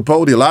Truman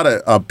Capote, a lot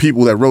of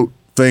people that wrote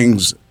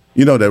things,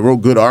 that wrote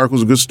good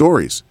articles and good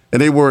stories,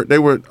 and they were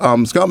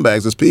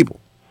scumbags as people.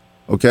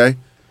 Okay,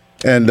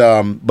 and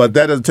but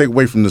that doesn't take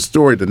away from the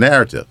story, the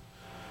narrative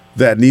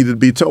that needed to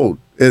be told.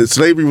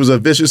 Slavery was a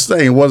vicious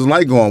thing. It wasn't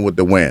like Gone with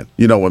the Wind,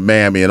 with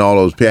Mammy and all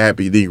those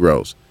happy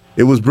Negroes.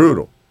 It was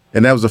brutal,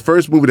 and that was the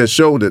first movie that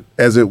showed it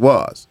as it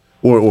was,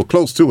 or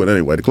close to it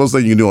anyway. The closest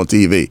thing you can do on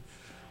TV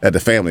at the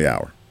Family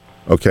Hour.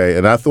 Okay,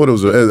 and I thought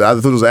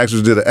those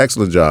actors did an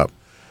excellent job,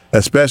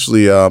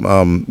 especially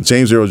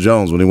James Earl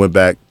Jones when he went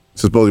back.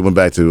 Supposedly went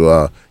back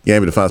to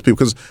Gambia to find his people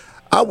because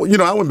I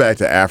went back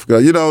to Africa.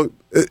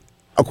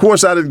 Of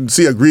course, I didn't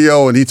see a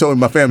griot, and he told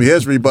me my family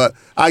history, but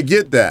I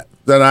get that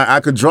I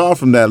could draw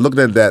from that, looking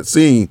at that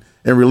scene,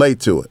 and relate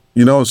to it.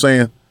 You know what I'm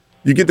saying?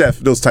 You get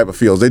those type of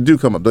feels. They do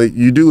come up.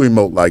 You do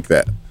emote like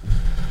that.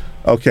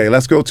 Okay,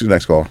 let's go to the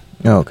next call.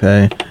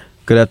 Okay.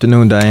 Good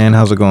afternoon, Diane.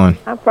 How's it going?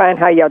 I'm fine.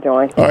 How y'all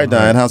doing? All right,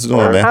 Diane. How's it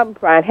going, man? I'm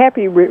fine.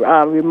 Happy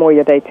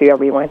Memorial Day to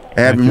everyone.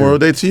 Happy Memorial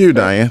Day to you,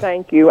 Diane.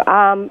 Thank you.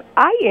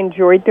 I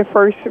enjoyed the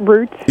first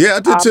Roots. Yeah, I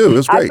did too. It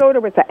was great. I thought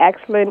it was an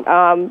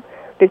excellent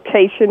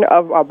dictation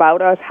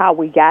about us, how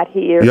we got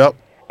here. Yep.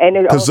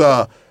 Because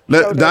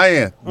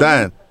Diane,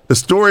 the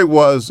story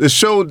it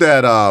showed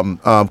that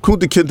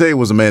Kunta Kinte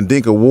was a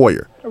Mandinka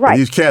warrior. Right.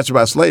 He was captured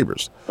by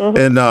slavers. Mm-hmm.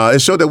 And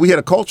it showed that we had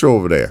a culture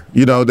over there,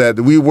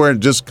 that we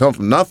weren't just come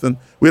from nothing.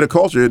 We had a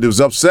culture that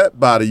was upset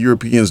by the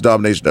Europeans'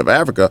 domination of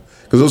Africa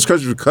because those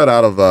countries were cut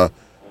out of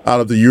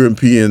the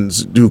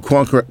Europeans who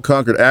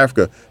conquered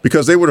Africa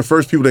because they were the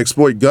first people to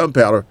exploit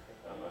gunpowder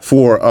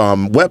for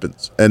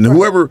weapons. And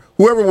whoever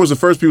was the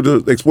first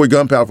people to exploit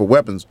gunpowder for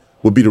weapons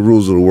would be the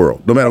rulers of the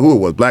world, no matter who it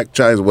was, black,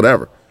 Chinese, or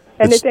whatever.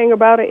 And the thing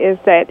about it is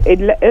that it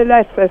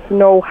lets us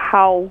know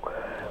how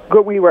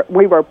good we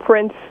were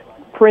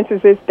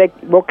princesses that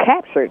were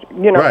captured,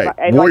 right?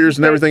 And warriors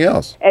and everything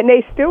else. And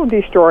they still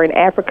destroying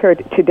Africa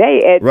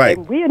today. Right.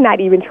 And we are not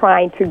even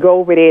trying to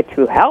go over there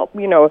to help.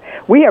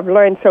 We have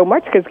learned so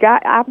much because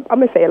God. I'm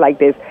gonna say it like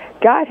this: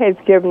 God has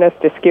given us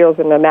the skills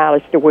and the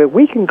knowledge to where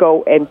we can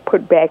go and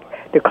put back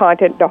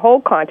the whole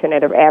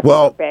continent of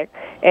Africa back,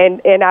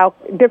 and our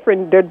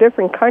different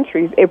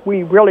countries if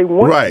we really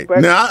want. Right.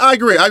 To. Now I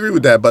agree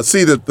with that. But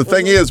see, the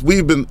thing is,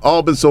 we've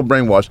all been so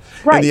brainwashed,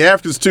 and the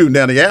Africans too.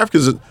 Now the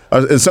Africans,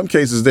 in some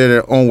cases, they're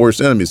their own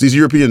worst enemies. These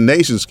European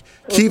nations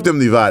keep them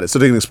divided so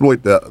they can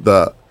exploit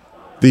the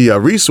the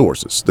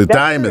resources, the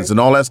diamonds and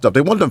all that stuff.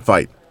 They want them to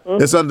fight.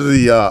 Mm-hmm. It's under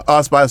the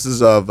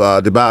auspices of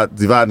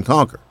divide and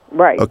conquer.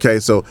 Right. Okay,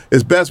 so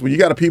it's best when you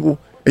got a people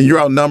and you're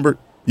outnumbered,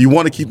 you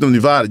want to keep them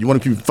divided. You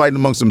want to keep fighting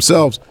amongst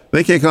themselves.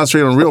 They can't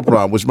concentrate on the real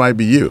problem, which might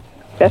be you.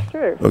 That's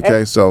true.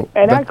 Okay,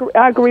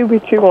 I agree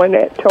with you on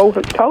that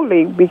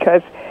totally,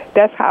 because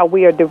that's how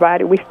we are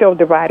divided. We still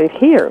divided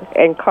here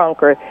in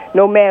Concord.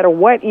 No matter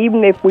what,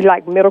 even if we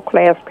like middle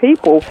class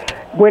people,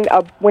 when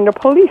the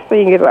police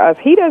see us,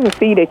 he doesn't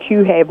see that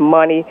you have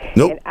money.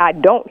 Nope. And I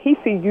don't. He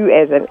sees you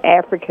as an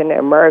African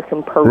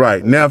American person.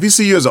 Right. Now, if he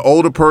see you as an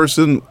older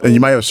person and you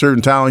might have a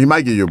certain talent, he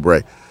might give you a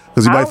break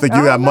because he might think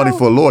you got money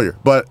for a lawyer.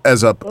 But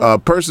as a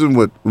person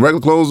with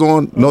regular clothes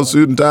on, no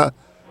suit and tie,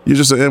 you're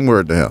just an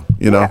N-word to him.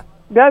 You know.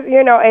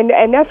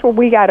 And that's what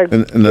we got to.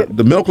 And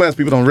the middle class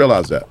people don't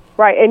realize that.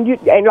 Right,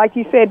 and like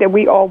you said, that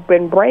we all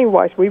been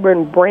brainwashed. We've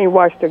been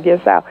brainwashed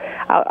against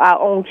our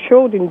own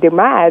children's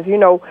demise. You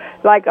know,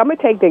 like I'm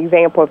gonna take the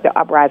example of the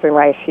uprising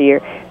last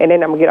year, and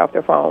then I'm gonna get off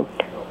the phone.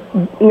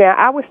 Now,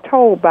 I was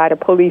told by the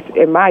police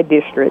in my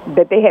district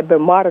that they had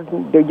been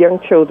monitoring the young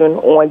children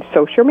on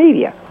social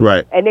media.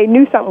 Right, and they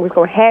knew something was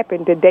gonna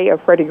happen the day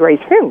of Freddie Gray's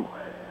funeral.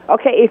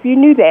 Okay, if you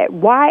knew that,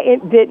 why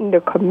didn't the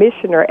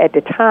commissioner at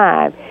the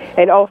time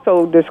and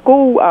also the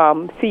school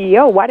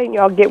CEO, why didn't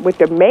y'all get with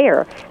the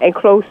mayor and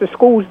close the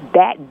schools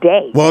that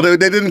day? Well, they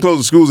didn't close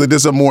the schools. They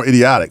did something more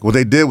idiotic. What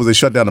they did was they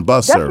shut down the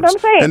bus service. That's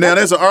what I'm saying. And now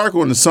there's an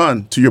article in the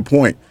Sun, to your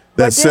point,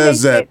 that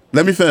says that,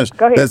 let me finish,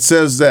 that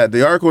says that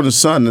the article in the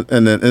Sun,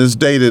 and it's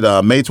dated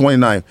May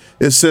 29th,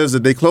 it says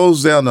that they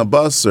closed down the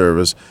bus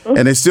service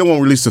and they still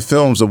won't release the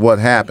films of what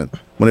happened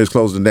when they was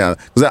closing down.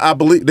 Because I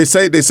believe, they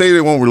say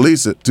they won't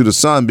release it to the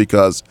Sun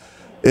because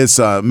it's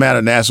a matter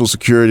of national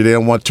security. They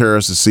don't want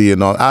terrorists to see it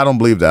and all. I don't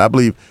believe that. I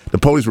believe the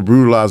police were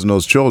brutalizing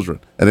those children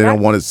and they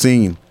don't want it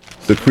seen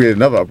to create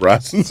another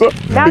uprising.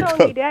 Not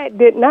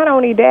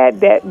only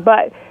that,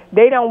 but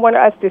they don't want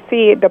us to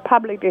see it, the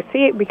public to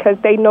see it, because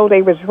they know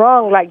they was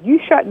wrong. Like, you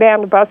shut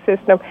down the bus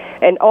system,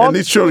 and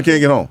these children can't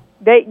get home.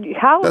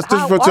 How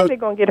are they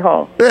going to get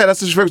home? Yeah, that's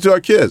disrespectful to our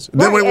kids.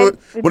 Right. Then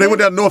when they went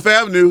down North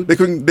Avenue, they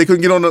couldn't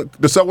get on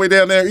the subway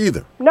down there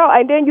either. No,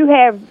 and then you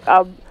have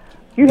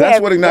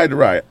that's what ignited the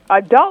riot.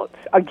 Adults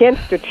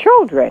against the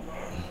children,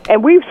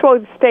 and we were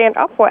supposed to stand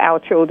up for our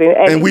children,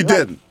 and we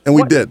didn't. And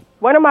we did.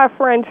 One of my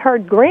friends, her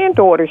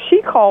granddaughter,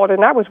 she called,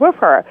 and I was with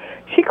her.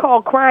 She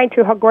called crying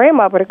to her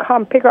grandmother to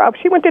come pick her up.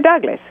 She went to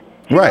Douglas.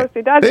 Right.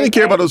 They didn't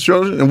care about those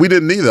children, and we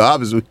didn't either,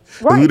 obviously.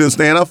 Right. We didn't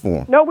stand up for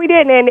them. No, we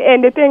didn't.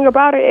 And the thing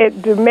about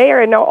it, the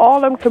mayor and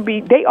all of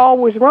them they all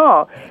was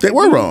wrong. They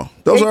were wrong.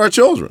 Those are our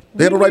children.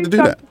 They had a right to do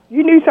that.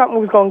 You knew something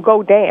was going to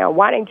go down.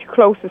 Why didn't you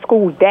close the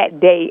schools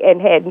that day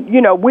and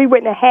we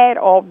wouldn't have had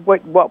all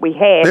what we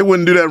had. They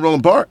wouldn't do that in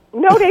Roland Park.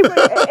 No, they wouldn't.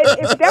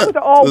 If that was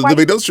all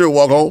white. Those children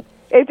walk home.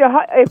 If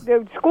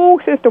the school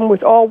system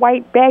was all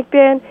white back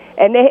then,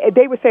 and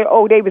they would say,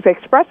 they was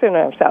expressing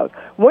themselves,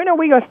 when are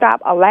we going to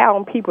stop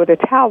allowing people to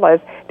tell us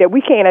that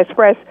we can't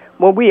express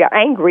when we are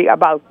angry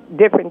about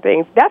different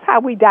things? That's how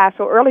we die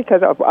so early,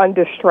 because of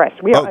under stress.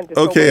 We are under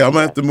okay, I'm going to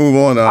have to move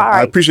on.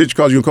 I appreciate you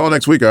calling. You can call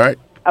next week, all right?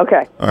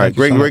 Okay. All right,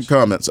 great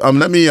comments.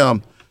 Let me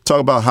talk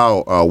about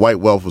how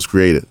white wealth was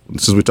created,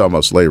 since we're talking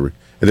about slavery.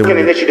 An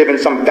initiative in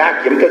some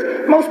vacuum,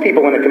 because most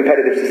people in a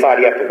competitive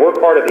society have to work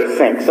hard or they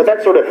sink. So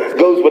that sort of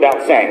goes without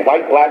saying.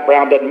 White, black,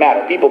 brown, doesn't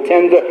matter. People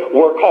tend to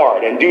work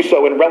hard and do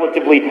so in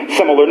relatively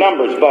similar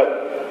numbers.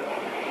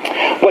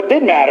 But what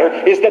did matter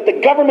is that the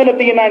government of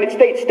the United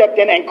States stepped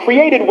in and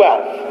created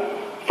wealth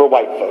for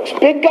white folks.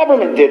 Big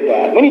government did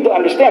that. We need to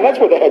understand that's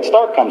where the Head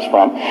Start comes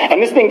from.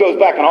 And this thing goes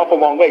back an awful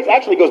long ways.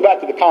 Actually goes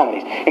back to the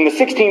colonies in the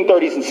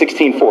 1630s and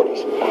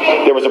 1640s.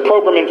 There was a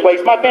program in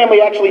place. My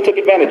family actually took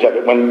advantage of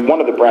it when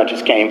one of the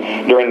branches came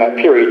during that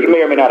period. You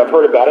may or may not have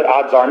heard about it.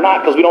 Odds are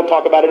not, because we don't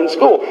talk about it in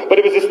school. But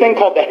it was this thing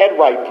called the Head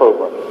Right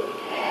program.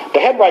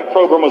 The Head Right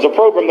program was a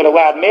program that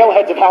allowed male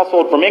heads of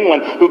household from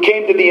England who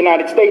came to the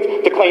United States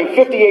to claim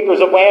 50 acres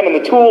of land and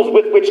the tools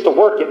with which to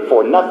work it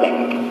for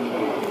nothing.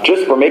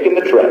 Just for making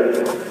the trade.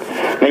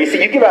 Now you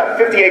see, you give out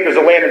 50 acres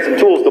of land and some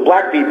tools to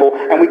black people,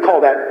 and we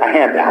call that a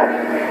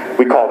handout.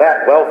 We call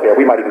that welfare.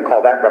 We might even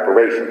call that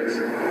reparations.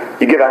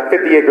 You give out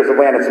 50 acres of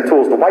land and some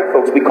tools to white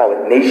folks, we call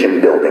it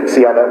nation building.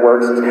 See how that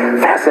works? It's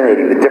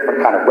fascinating, the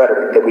different kind of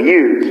rhetoric that we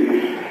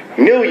use.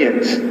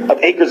 Millions of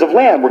acres of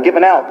land were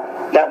given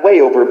out that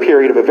way over a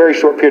period of a very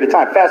short period of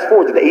time. Fast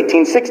forward to the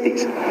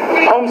 1860s.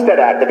 Homestead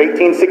Act of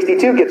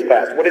 1862 gets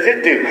passed. What does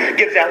it do? It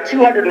gives out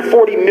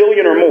 240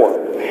 million or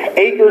more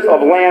acres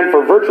of land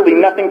for virtually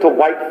nothing to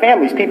white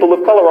families. People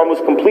of color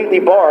almost completely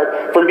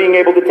barred from being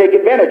able to take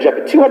advantage of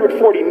it.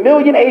 240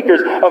 million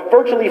acres of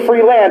virtually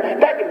free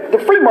land. The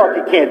free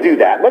market can't do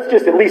that. Let's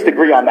just at least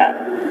agree on that.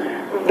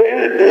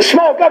 The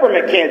small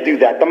government can't do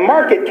that. The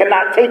market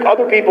cannot take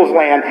other people's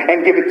land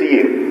and give it to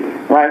you.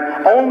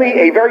 right?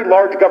 Only a very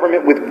large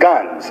government with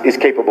guns is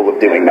capable of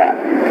doing that.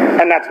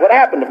 And that's what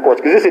happened, of course,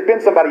 because this had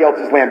been somebody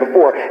else's land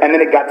before, and then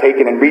it got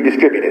taken and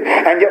redistributed.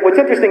 And yet what's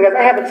interesting is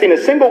I haven't seen a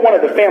single one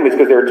of the families,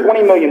 because there are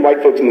 20 million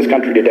white folks in this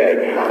country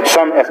today.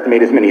 Some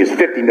estimate as many as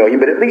 50 million,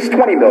 but at least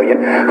 20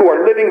 million who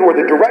are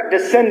the direct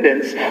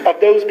descendants of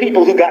those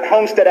people who got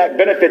Homestead Act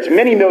benefits,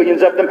 many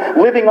millions of them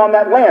living on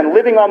that land,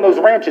 living on those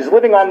ranches,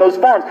 living on those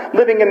farms,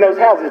 living in those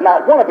houses.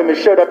 Not one of them has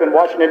showed up in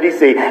Washington,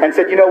 D.C. and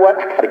said, you know what,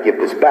 I got to give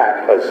this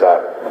back, because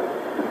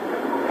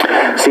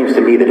seems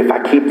to me that if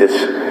I keep this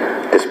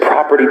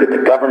property that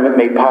the government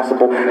made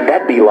possible,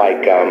 that'd be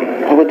like,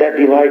 what would that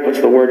be like?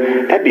 What's the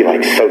word? That'd be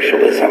like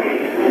socialism.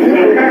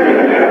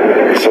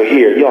 So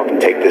here, y'all can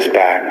take this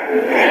back,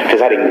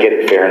 because I didn't get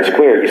it fair and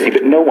square, you see,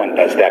 but no one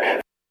does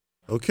that.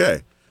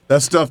 Okay.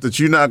 That's stuff that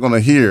you're not going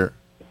to hear.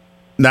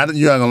 Not that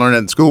you're not going to learn that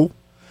in school.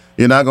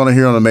 You're not going to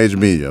hear on the major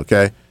media,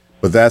 okay?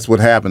 But that's what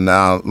happened.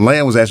 Now,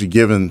 land was actually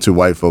given to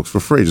white folks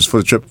for free, just for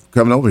the trip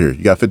coming over here.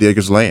 You got 50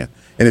 acres of land.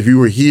 And if you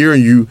were here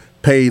and you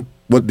paid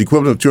what the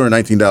equivalent of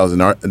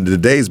 $219 in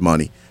today's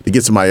money to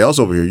get somebody else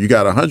over here, you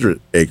got 100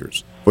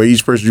 acres for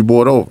each person you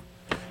brought over.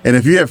 And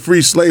if you had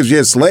free slaves, you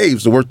had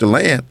slaves to work the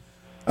land.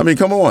 I mean,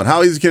 come on.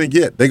 How easy can it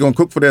get? They're going to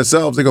cook for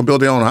themselves. They're going to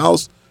build their own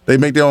house. They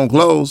make their own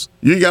clothes.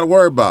 You ain't got to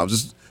worry about them.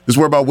 Just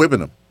worry about whipping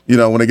them,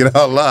 when they get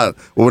out of line.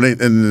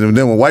 And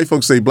then when white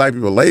folks say black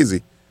people are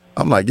lazy,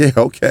 I'm like, yeah,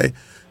 okay.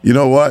 You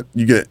know what?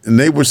 And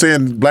they were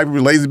saying black people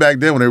were lazy back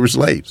then when they were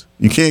slaves.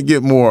 You can't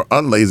get more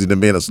unlazy than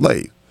being a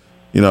slave,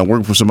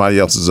 working for somebody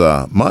else's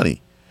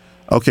money.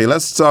 Okay,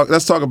 let's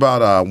talk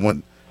about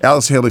when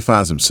Alex Haley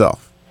finds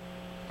himself.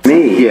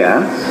 Me,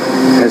 yeah,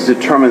 has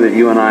determined that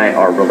you and I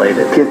are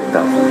related. Get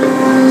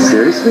the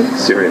seriously?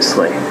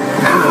 Seriously.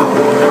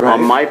 How? Right.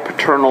 On my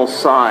paternal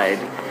side,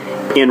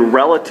 in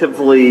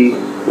relatively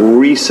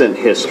recent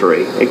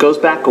history, it goes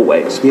back a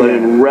ways, but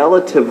in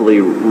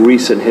relatively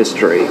recent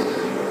history,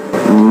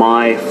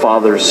 my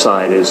father's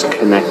side is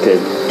connected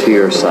to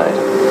your side.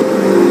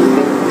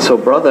 So,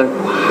 brother,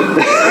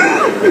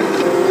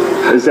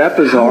 is that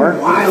bizarre?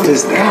 How wild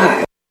is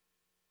that?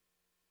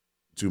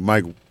 To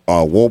Mike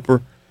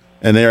Wolper,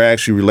 and they're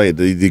actually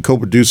related. The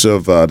co-producer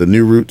of The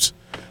New Roots,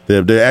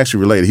 they're actually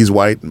related. He's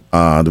white.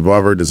 The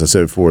Robert, as I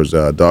said before, is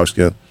dark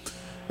skin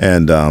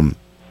and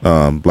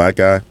black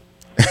guy,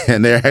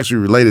 and they're actually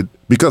related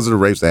because of the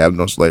rapes they have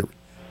no slavery.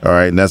 All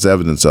right, and that's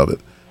evidence of it.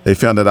 They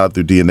found that out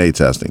through DNA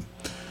testing.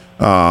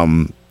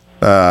 And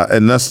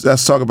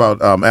let's talk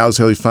about Alex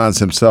Haley finds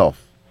himself.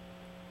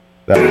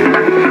 Go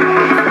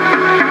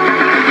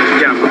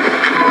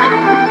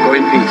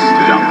in peace.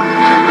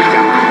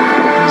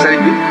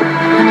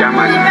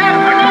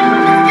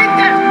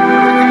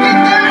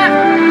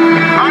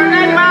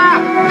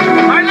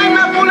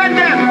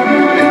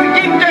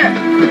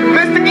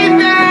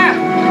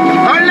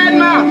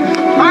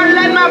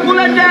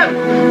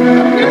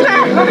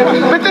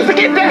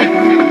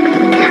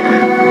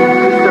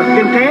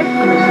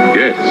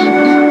 Yes,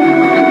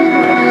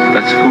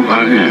 that's who I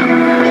am.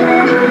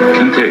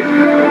 Kinte.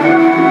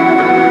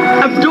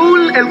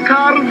 Abdul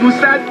Elkar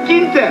Musad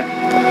Kinte.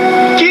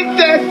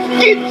 Kinte.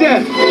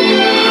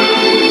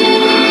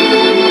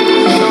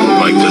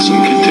 Mike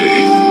doesn't Kinte.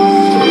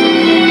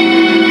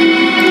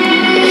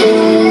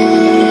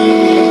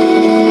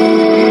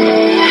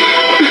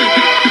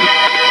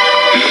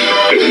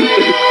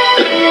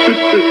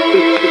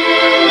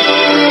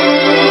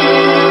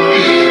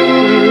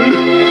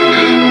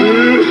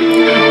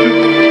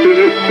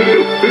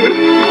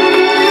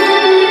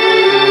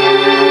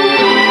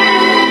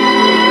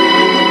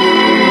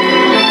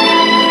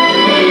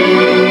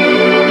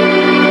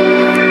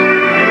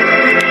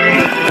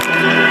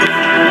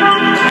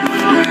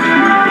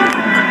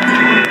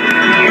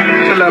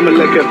 Salam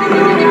alaikum.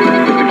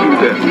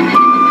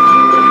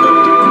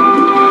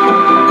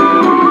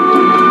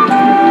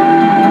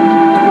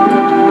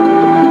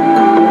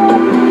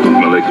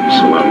 Alaikum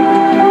salam.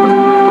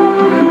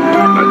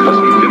 My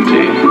cousin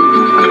Kinte.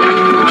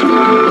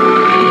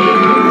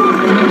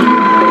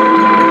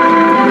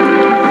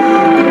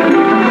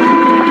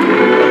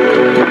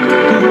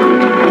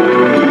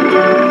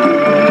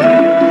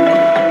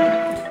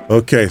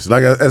 Okay, so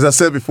as I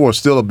said before,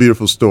 still a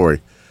beautiful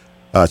story.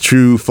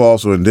 True,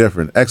 false, or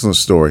indifferent. Excellent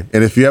story.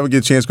 And if you ever get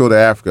a chance to go to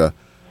Africa,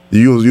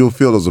 you'll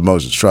feel those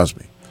emotions. Trust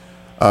me.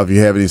 If you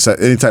have any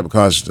type of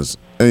consciousness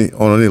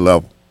on any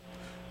level.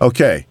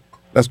 Okay,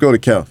 let's go to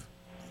Kenneth.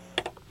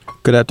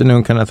 Good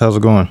afternoon, Kenneth. How's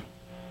it going?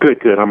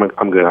 Good.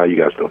 I'm good. How you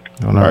guys doing?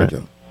 All right.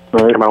 All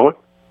right. Am I on?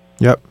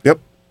 Yep.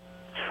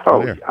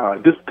 Oh,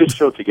 this good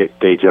show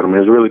today,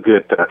 gentlemen. It's really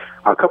good.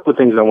 A couple of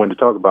things I wanted to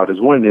talk about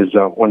is one is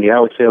on the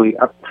Alex Haley.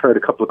 I've heard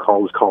a couple of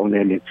callers calling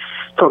in and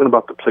talking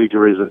about the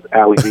plagiarism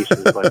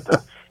allegations, but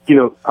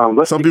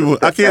let's some people.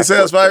 I can't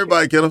satisfy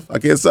everybody, Kenneth. I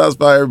can't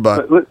satisfy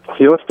everybody. Let's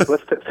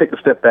take a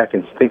step back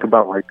and think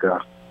about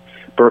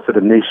Birth of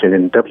the Nation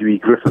and W.E.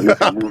 Griffith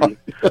making a movie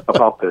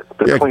about the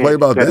Klan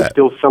that is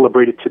still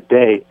celebrated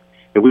today.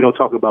 And we don't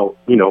talk about,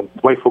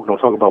 white folk don't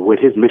talk about what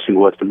his mission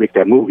was to make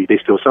that movie. They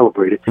still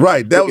celebrate it.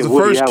 Right. That was the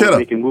first Kenneth.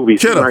 Making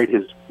movies to marry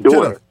his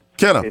daughter.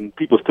 Kenneth. And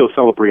people still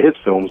celebrate his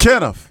films.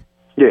 Kenneth.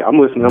 Yeah, I'm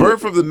listening.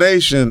 Birth of the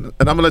Nation,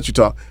 and I'm going to let you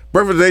talk.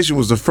 Birth of the Nation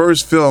was the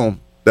first film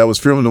that was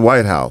filmed in the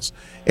White House.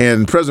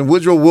 And President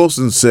Woodrow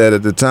Wilson said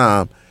at the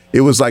time,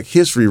 it was like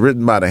history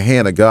written by the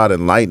hand of God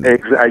and lightning.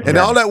 Exactly. And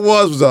all that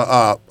was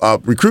a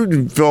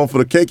recruiting film for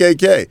the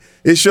KKK.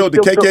 It showed the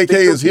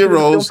KKK as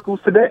heroes. Film schools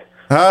today.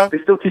 Huh? They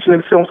still teaching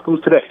in film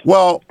schools today.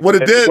 Well, what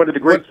it did, one of the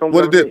great films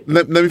what it did.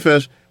 Let me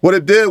finish. What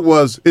it did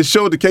was it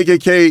showed the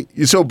KKK.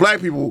 It showed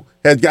black people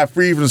had got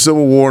free from the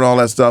Civil War and all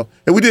that stuff.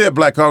 And we did have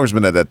black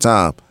congressmen at that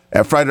time.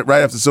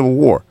 Right after the Civil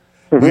War,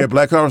 we had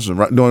black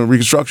congressmen doing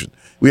Reconstruction.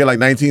 We had like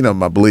 19 of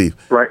them, I believe.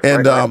 Right.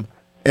 And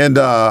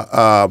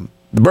the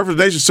Birth of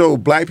the Nation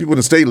showed black people in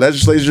the state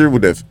legislature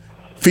with their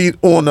feet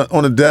on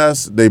the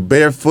desk, they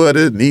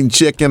barefooted and eating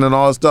chicken and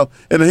all that stuff.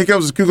 And then here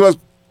comes the Ku Klux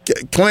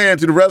Klan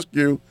to the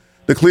rescue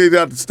to clear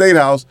out the state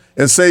house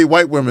and save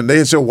white women.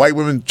 They show white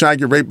women trying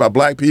to get raped by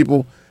black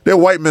people. They're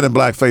white men in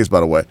blackface, by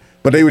the way.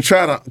 But they were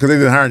trying to, because they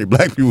didn't hire any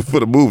black people for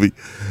the movie.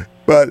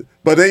 But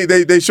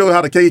they showed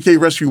how the KKK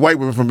rescued white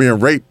women from being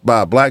raped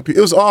by black people.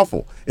 It was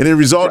awful. And it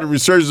resulted in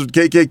resurgence of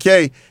the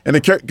KKK. And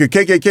the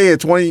KKK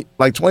had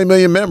 20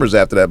 million members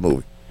after that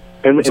movie.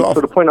 And so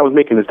the point I was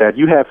making is that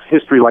you have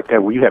history like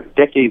that where you have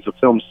decades of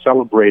films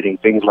celebrating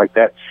things like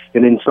that,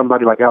 and then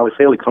somebody like Alex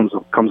Haley comes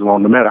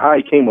along. No matter how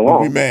he came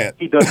along,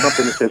 he does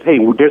something that says, "Hey,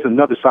 well, there's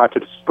another side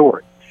to the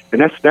story,"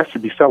 and that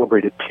should be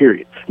celebrated.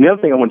 Period. And the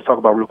other thing I want to talk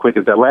about real quick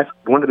is that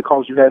one of the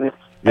calls you had in,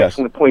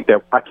 excellent point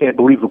that I can't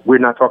believe that we're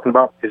not talking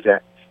about is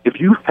that if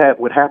you had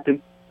what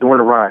happened during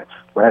the riots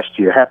last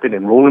year happened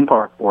in Roland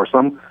Park or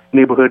some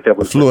neighborhood that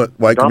was affluent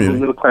white community,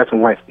 middle class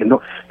and white, and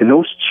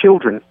those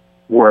children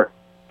were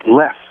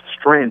left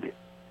stranded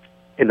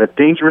in a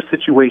dangerous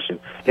situation,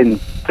 and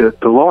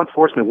the law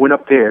enforcement went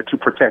up there to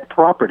protect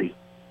property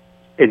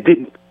and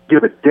didn't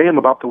give a damn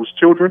about those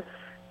children,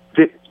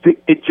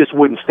 it just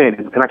wouldn't stand.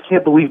 And I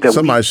can't believe that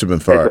somebody should have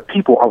been fired. The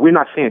people we're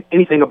not saying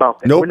anything about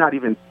that. Nope. We're not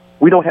even.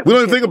 We don't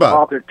even think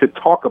about it to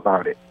talk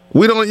about it.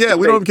 We don't. Yeah,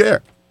 we don't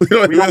care. We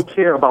don't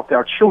care about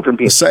our children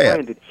being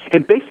stranded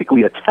and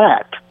basically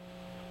attacked.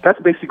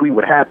 That's basically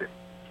what happened.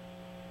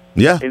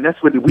 Yeah, and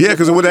that's what.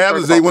 Because what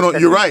happens is they went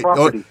on. You're right.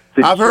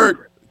 I've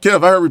heard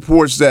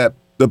reports that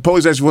the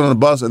police actually went on the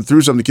bus and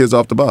threw some of the kids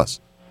off the bus.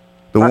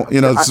 I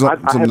did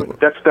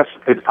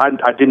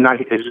not.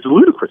 It's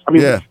ludicrous. I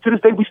mean, to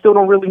this day, we still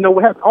don't really know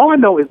what happened. All I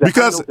know is that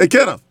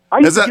I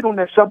used to get on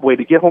that subway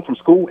to get home from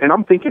school, and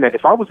I'm thinking that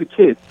if I was a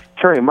kid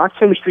carrying my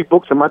chemistry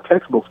books and my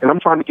textbooks, and I'm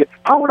trying to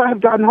how would I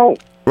have gotten home?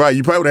 Right,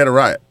 you probably would have had a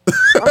riot.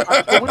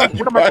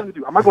 What am I going to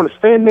do? Am I going to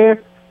stand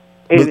there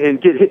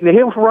and get hit in the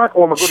head with a rock,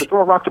 or am I going to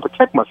throw a rock to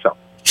protect myself?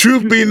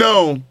 Truth be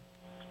known,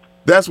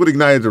 that's what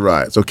ignited the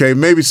riots, okay?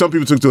 Maybe some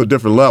people took it to a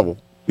different level.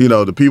 You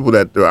know, the people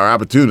that are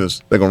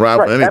opportunists, they're going to riot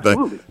for anything.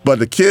 Absolutely. But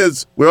the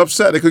kids were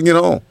upset. They couldn't get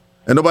home.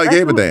 And nobody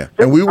gave a damn.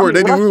 And we were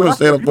going to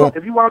stand up for them.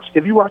 If you watch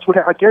what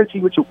happened, I guarantee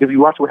you, if you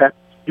watch what happened,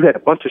 you had a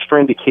bunch of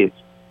stranded kids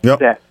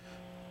that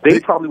they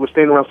probably were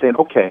standing around saying,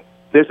 okay,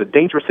 there's a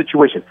dangerous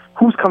situation.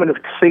 Who's coming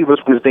to save us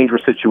from this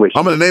dangerous situation?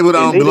 I'm in the neighborhood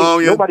I don't belong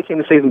in. Nobody came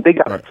to save them. They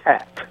got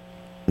attacked.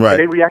 Right.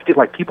 And they reacted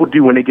like people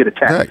do when they get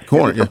attacked.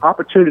 Some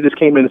opportunists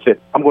came in and said,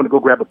 I'm going to go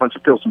grab a bunch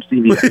of pills from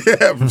CVS.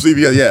 Yeah, from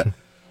CVS, yeah.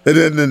 And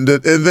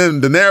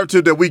then the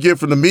narrative that we get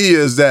from the media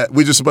is that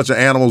we're just a bunch of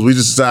animals. We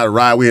just decided to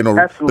riot. We had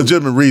no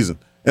legitimate reason.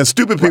 And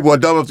stupid people are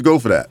dumb enough to go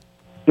for that.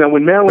 Now,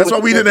 when Maryland, that's why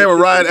we didn't have a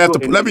riot after.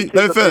 Let me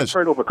finish.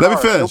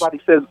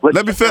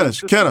 Let me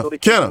finish.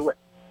 Kenneth.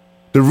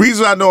 The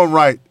reason I know I'm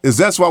right is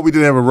that's why we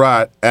didn't have a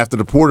riot after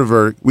the Porter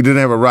verdict. We didn't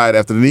have a riot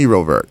after the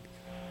Nero verdict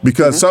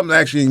because something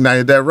actually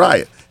ignited that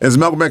riot. As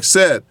Malcolm X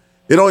said,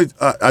 it only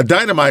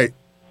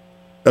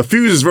a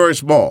fuse is very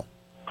small,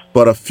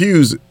 but a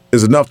fuse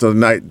is enough to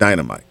ignite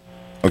dynamite.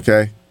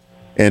 Okay,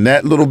 and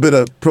that little bit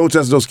of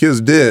protest those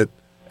kids did,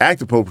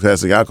 active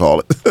protesting, I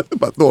call it,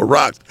 by throwing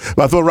rocks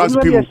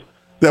at people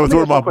that were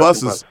throwing my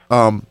buses.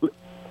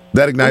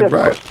 That ignited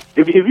riot.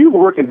 If you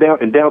were working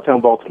in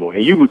downtown Baltimore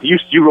and you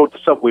rode the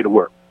subway to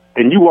work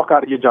and you walk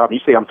out of your job and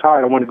you say, "I'm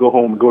tired, I want to go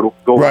home and go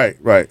right,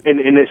 home. Right. And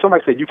then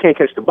somebody said you can't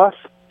catch the bus,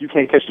 you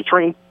can't catch the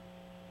train.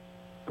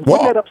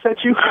 Wouldn't that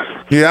upset you?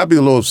 Yeah, I'd be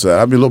a little upset.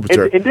 I'd be a little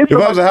perturbed. And if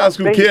I was a high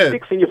school kid,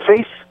 sticks in your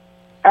face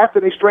after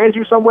they strand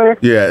you somewhere.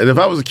 Yeah, and if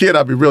I was a kid,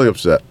 I'd be really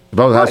upset. If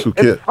I was a high school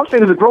kid, I'm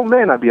saying as a grown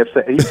man, I'd be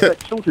upset. And you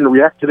expect children to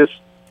react to this?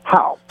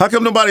 How? How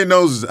come nobody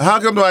knows? How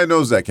come nobody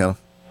knows that,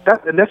 Kenneth?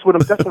 That's what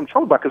I'm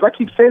troubled by because I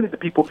keep saying it to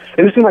people,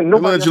 and it seems like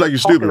nobody's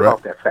talking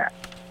about that fact.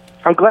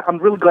 I'm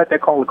really glad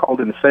that caller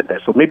called in and said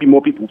that. So maybe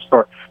more people will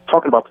start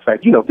talking about the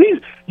fact. You know,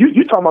 you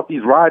talking about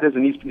these rioters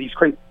and these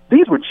crazy.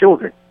 These were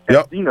children.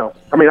 Yep. You know,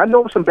 I mean, I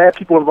know some bad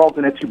people involved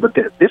in that too, but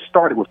this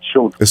started with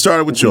children. It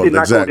started with children,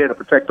 exactly. Go there to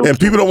protect those and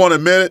people don't want to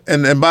admit it.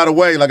 And by the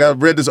way, like I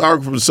read this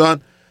article from the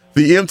Sun,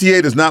 the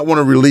MTA does not want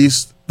to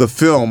release the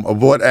film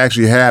of what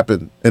actually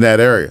happened in that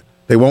area.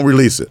 They won't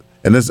release it.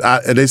 And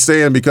they're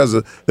saying because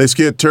they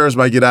scared terrorists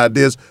might get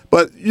ideas.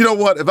 But you know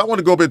what? If I want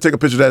to go up there and take a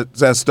picture of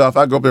that stuff,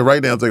 I go up there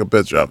right now and take a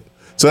picture of it.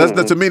 So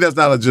to me, that's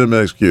not a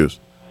legitimate excuse.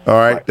 All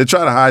right? They're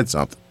trying to hide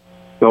something.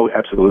 No,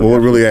 absolutely.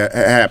 What really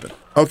happened.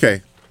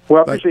 Okay.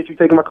 Well, I appreciate you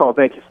taking my call.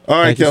 Thank you.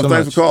 All right, Kel,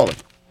 thanks for calling.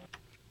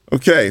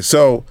 Okay,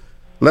 so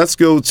let's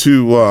go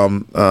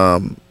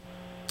to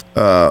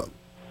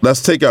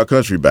let's take our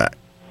country back.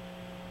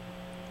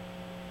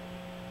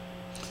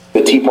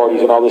 The Tea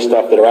Parties and all this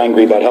stuff that are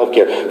angry about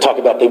healthcare talk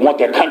about they want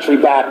their country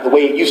back the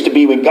way it used to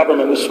be when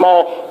government was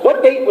small.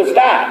 What date was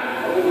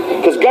that?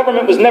 Because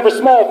government was never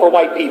small for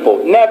white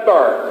people.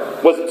 Never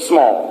was it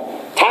small.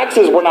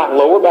 Taxes were not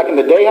lower back in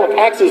the day.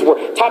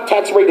 Top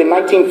tax rate in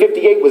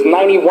 1958 was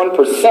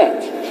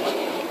 91%.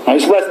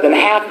 It's less than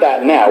half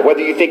that now.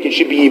 Whether you think it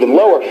should be even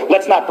lower,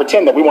 let's not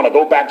pretend that we want to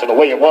go back to the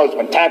way it was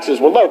when taxes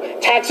were low.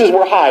 Taxes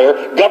were higher,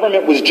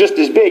 government was just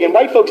as big, and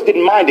white folks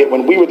didn't mind it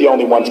when we were the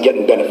only ones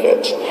getting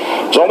benefits.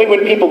 It's only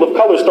when people of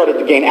color started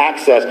to gain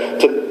access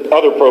to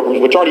other programs,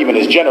 which aren't even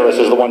as generous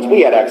as the ones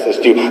we had access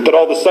to, that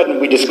all of a sudden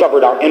we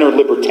discovered our inner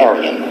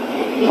libertarian.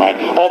 Right?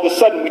 All of a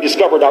sudden we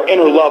discovered our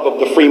inner love of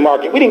the free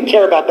market. We didn't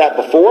care about that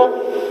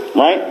before.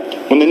 Right?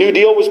 When the New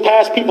Deal was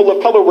passed, people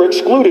of color were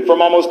excluded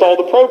from almost all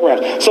the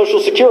programs. Social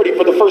Security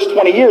for the first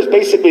 20 years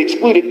basically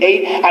excluded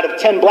 8 out of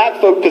 10 black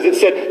folk because it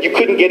said you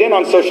couldn't get in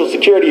on Social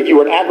Security if you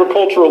were an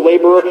agricultural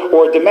laborer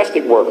or a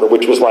domestic worker,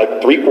 which was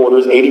like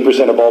 3/4,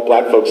 80% of all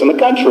black folks in the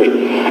country.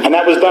 And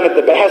that was done at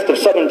the behest of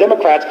Southern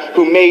Democrats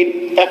who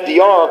made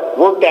FDR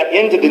work that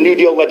into the New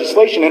Deal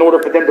legislation in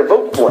order for them to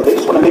vote for it. They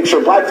just want to make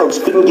sure black folks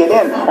couldn't get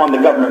in on the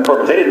government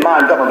programs. They didn't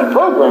mind government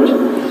programs.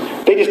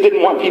 They just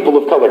didn't want people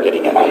of color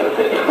getting in on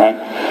it.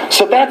 Right?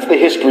 So that's the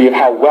history of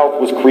how wealth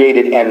was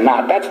created and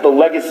not. That's the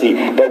legacy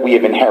that we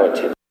have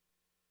inherited.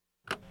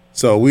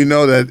 So we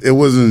know that it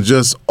wasn't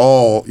just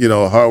all,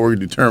 hard work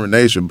and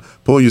determination,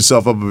 pulling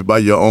yourself up by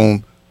your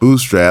own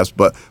bootstraps,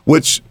 but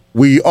which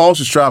we all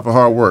should strive for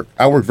hard work.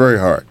 I work very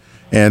hard.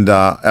 And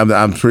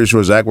I'm pretty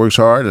sure Zach works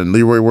hard and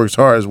Leroy works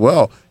hard as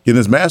well, getting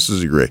his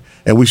master's degree.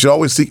 And we should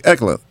always seek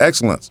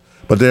excellence.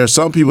 But there are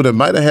some people that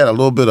might have had a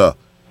little bit of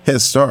head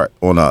start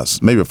on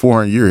us, maybe a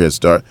 400-year head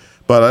start.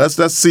 But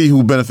let's see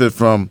who benefited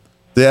from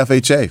the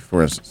FHA,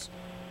 for instance.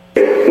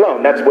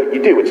 Loan, that's what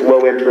you do. It's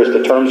low interest,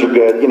 the terms are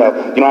good, you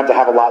don't have to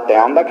have a lot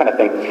down, that kind of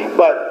thing.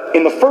 But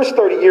in the first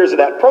 30 years of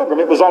that program,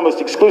 it was almost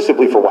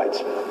exclusively for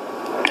whites.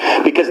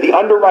 Because the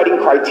underwriting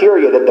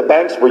criteria that the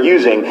banks were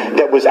using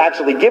that was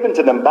actually given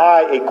to them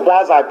by a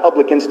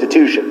quasi-public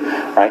institution,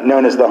 right,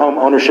 known as the Home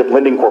Ownership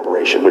Lending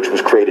Corporation, which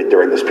was created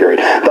during this period.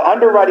 The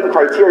underwriting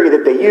criteria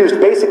that they used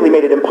basically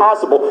made it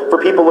impossible for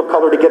people of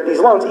color to get these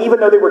loans, even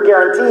though they were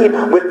guaranteed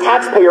with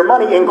taxpayer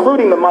money,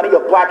 including the money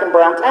of black and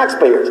brown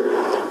taxpayers.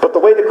 But the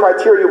way the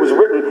criteria was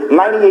written,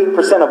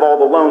 98% of all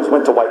the loans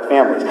went to white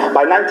families.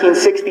 By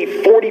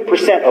 1960,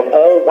 40% of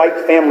all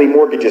white family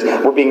mortgages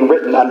were being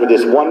written under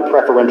this one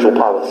preferential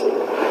policy.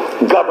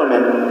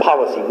 Government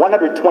policy,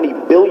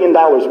 $120 billion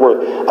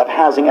worth of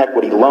housing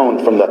equity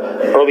loaned from the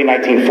early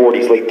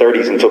 1940s, late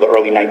 30s until the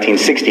early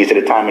 1960s at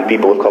a time when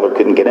people of color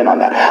couldn't get in on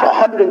that.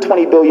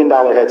 $120 billion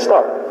head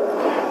start.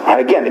 And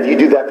again, if you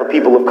do that for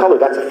people of color,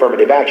 that's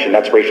affirmative action,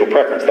 that's racial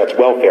preference, that's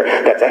welfare,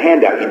 that's a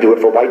handout. You do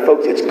it for white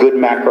folks, it's good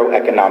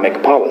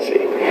macroeconomic policy,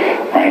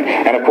 right?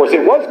 And of course,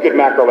 it was good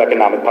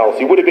macroeconomic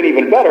policy. It would have been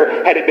even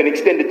better had it been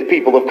extended to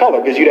people of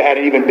color, because you'd have had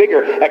an even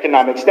bigger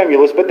economic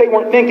stimulus, but they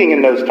weren't thinking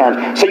in those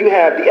terms. So you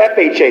have the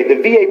FHA,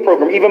 the VA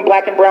program, even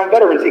black and brown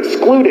veterans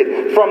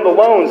excluded from the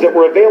loans that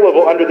were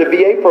available under the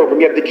VA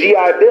program. You have the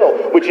GI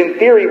Bill, which in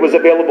theory was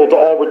available to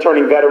all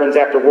returning veterans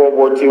after World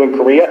War II in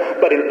Korea,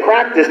 but in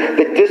practice,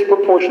 the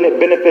disproportionate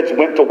benefits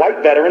went to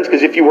white veterans,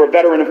 because if you were a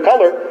veteran of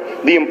color,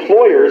 the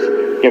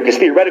employers, because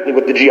theoretically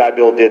what the GI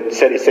Bill did,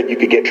 said you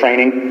could get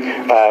training,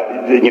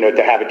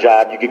 to have a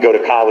job, you could go to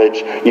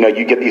college,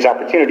 you get these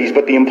opportunities,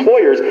 but the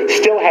employers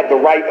still had the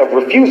right of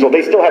refusal.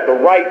 They still had the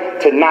right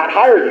to not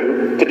hire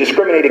you, to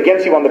discriminate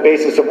against you on the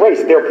basis of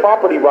race. Their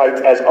property rights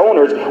as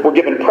owners were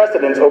given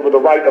precedence over the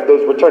right of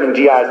those returning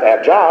GIs to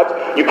have jobs.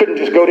 You couldn't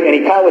just go to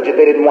any college if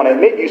they didn't want to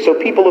admit you, so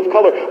people of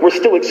color were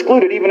still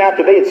excluded even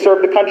after they had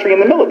served the country in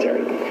the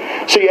military.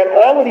 So you had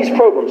all of these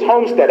programs,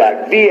 Homestead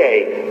Act,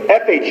 VA,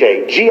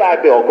 FHA,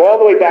 GI Bill, go all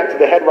the way back to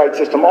the head right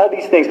system, all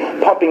these things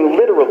pumping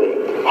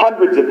literally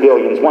hundreds of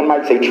billions, one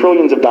might say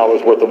trillions of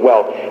dollars worth of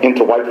wealth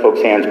into white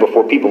folks' hands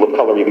before people of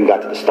color even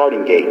got to the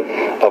starting gate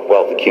of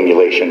wealth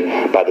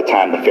accumulation by the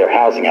time the Fair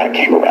Housing Act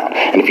came around.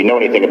 And if you know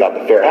anything about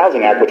the Fair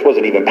Housing Act, which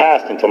wasn't even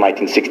passed until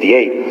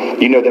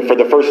 1968, you know that for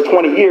the first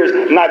 20 years,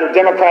 neither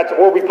Democrats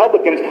or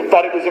Republicans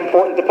thought it was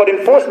important to put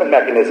enforcement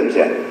mechanisms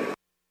in.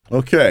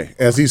 Okay,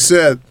 as he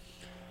said,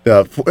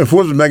 the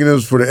enforcement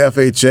mechanisms for the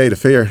FHA, the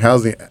Fair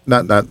Housing,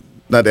 not the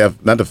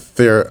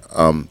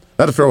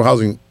Federal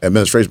Housing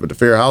Administration, but the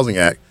Fair Housing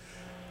Act.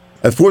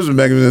 Enforcement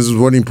mechanisms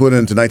weren't even put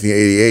into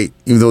 1988,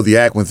 even though the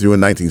act went through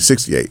in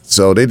 1968.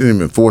 So they didn't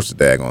even enforce the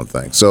daggone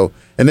thing. So,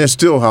 and there's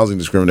still housing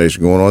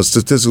discrimination going on,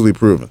 statistically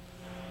proven.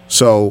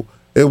 So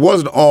it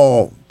wasn't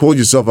all pull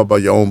yourself up by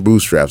your own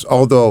bootstraps.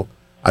 Although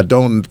I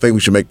don't think we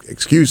should make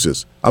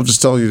excuses. I'm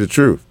just telling you the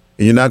truth,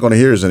 and you're not going to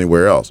hear this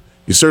anywhere else.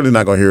 You're certainly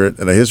not going to hear it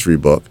in a history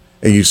book.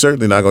 And you're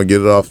certainly not going to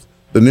get it off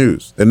the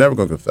news. They're never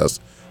going to confess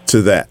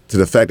to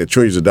the fact that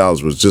trillions of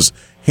dollars was just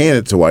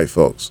handed to white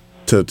folks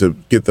to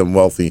get them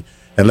wealthy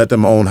and let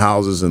them own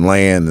houses and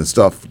land and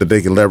stuff that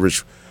they can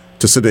leverage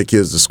to send their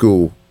kids to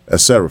school, et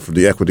cetera, for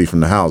the equity from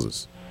the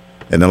houses.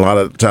 And a lot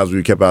of times we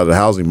were kept out of the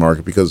housing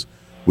market because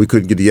we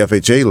couldn't get the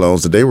FHA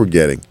loans that they were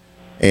getting,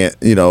 and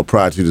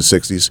prior to the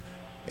 60s.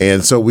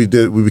 And so we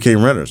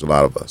became renters, a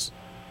lot of us.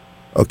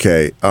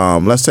 Okay,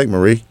 let's take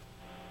Marie.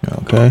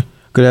 Okay.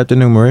 Good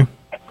afternoon, Marie.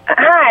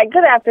 Hi,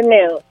 good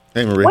afternoon.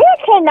 Hey, Marie. Where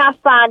can I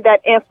find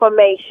that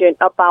information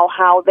about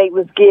how they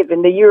was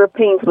given, the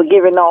Europeans were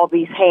given all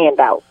these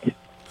handouts?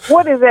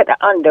 What is it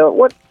under?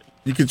 What?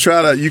 You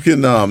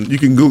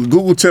can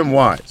Google Tim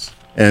Wise.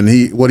 And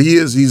he's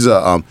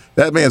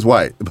that man's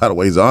white, by the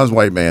way. He's an honest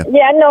white man.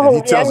 Yeah, I know who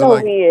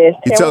he is.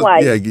 Tim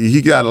White. Yeah,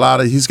 he's got a lot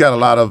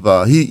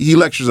of he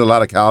lectures at a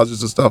lot of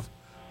colleges and stuff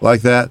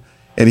like that.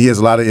 And he has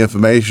a lot of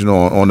information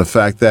on the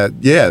fact that,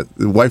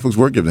 white folks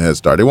were given a head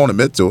start. They won't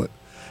admit to it.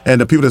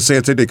 And the people that say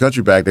take their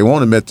country back, they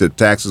won't admit that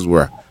taxes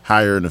were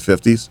higher in the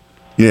 50s.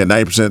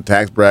 90%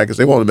 tax brackets.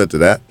 They won't admit to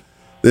that.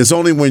 It's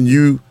only when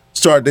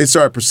they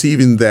start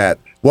perceiving that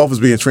wealth is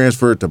being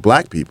transferred to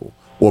black people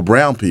or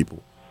brown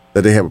people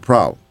that they have a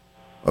problem.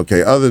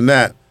 Okay. Other than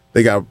that,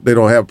 they don't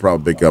have a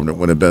problem with big government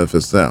when it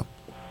benefits them.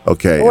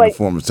 Okay, in the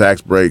form of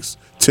tax breaks,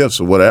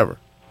 tips, or whatever.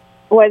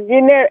 Well,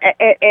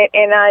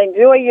 and I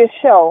enjoy your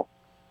show,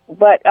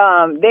 but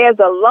there's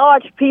a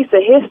large piece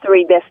of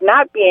history that's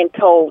not being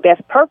told,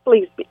 that's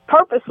purposely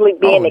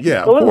being excluded.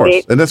 Yeah, of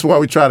course. And that's why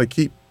we try to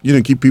keep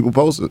people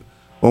posted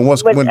on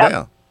what's going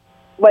down.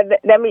 But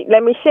let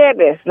me share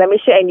this.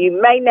 And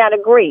you may not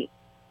agree.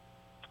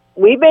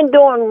 We've been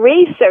doing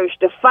research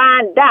to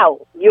find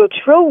out your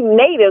true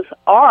natives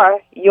are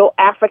your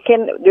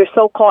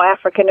so-called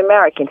African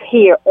Americans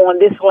here on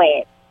this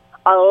land.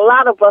 A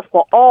lot of us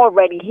were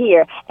already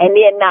here, and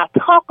they're not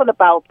talking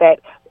about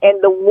that.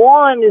 And the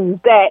ones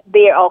that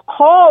they are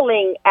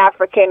calling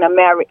African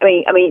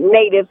American,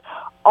 natives,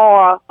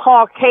 are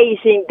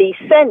Caucasian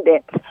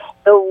descendants.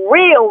 The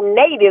real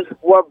natives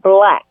were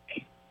black.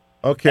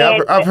 Okay,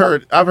 I've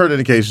heard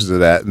indications of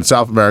that in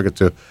South America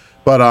too,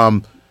 but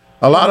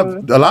a lot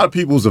of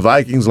people's the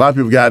Vikings. A lot of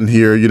people gotten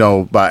here,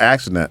 by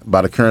accident,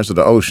 by the currents of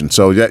the ocean.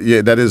 So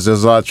there's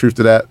a lot of truth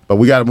to that. But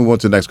we got to move on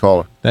to the next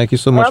caller. Thank you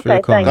so much for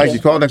your call. Thank you.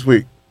 Call next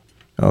week.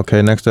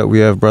 Okay, next up we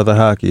have Brother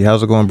Hockey.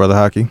 How's it going, Brother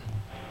Hockey?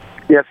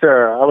 Yes,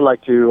 sir. I would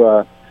like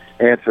to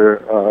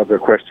answer the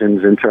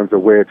questions in terms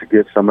of where to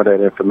get some of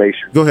that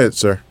information. Go ahead,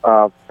 sir.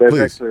 There's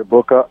actually a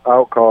book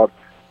out called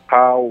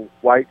How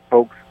White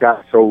Folks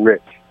Got So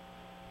Rich.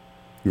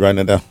 You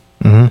writing that down?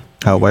 Mm-hmm.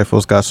 How White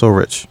Folks Got So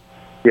Rich.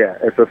 Yeah,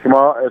 it's a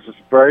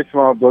very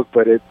small book,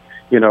 but it,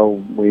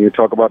 when you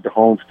talk about the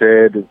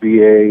Homestead, the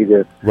VA,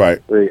 the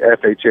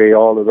FHA,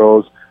 all of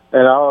those,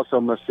 and I also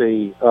must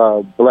say,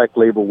 Black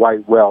Label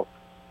White Wealth.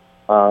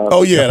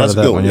 That's a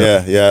good one. Yeah.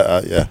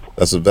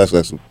 That's a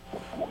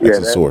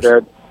source.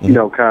 That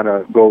kind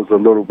of goes a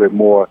little bit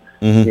more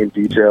in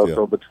detail.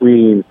 So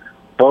between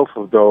both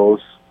of those,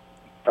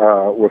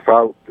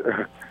 without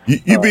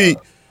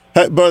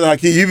Brother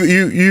Hakeem,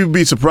 you'd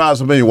be surprised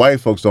how many white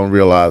folks don't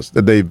realize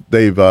that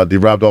they've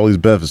derived all these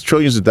benefits,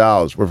 trillions of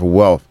dollars worth of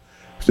wealth,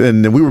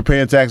 and we were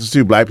paying taxes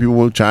too. Black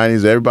people,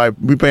 Chinese, everybody,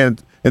 we paying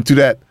into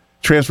that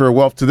transfer of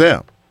wealth to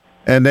them,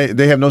 and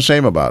they have no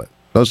shame about it,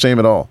 no shame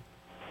at all.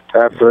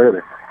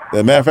 Absolutely. As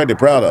a matter of fact, they're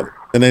proud of it,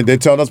 and they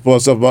telling us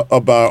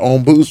about our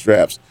own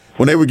bootstraps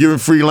when they were given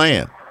free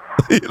land,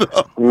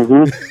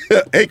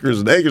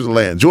 acres and acres of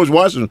land. George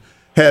Washington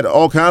had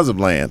all kinds of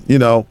land,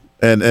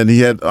 and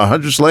he had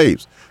 100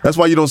 slaves. That's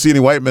why you don't see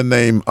any white men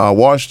named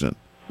Washington,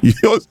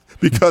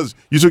 because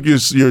you took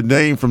your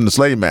name from the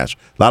slave master.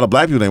 A lot of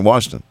black people named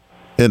Washington,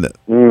 isn't it?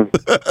 True,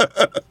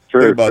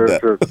 Think about that.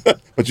 True.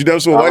 But you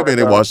never saw a white man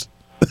named Washington.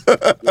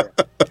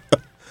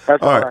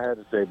 That's all I had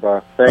to say,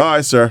 Bob. All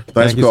right, sir.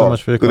 Thanks Thank you so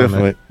much for your call,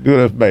 man. Good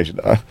information.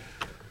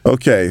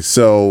 Okay,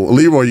 so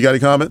Leroy, you got any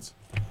comments?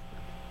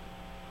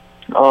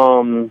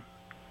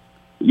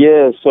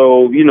 Yeah.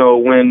 So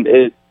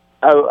when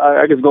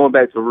I guess going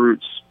back to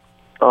roots.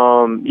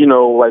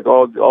 Like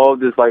all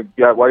this, like,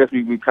 I guess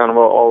we kind of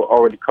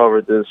already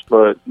covered this,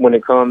 but when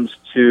it comes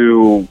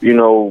to,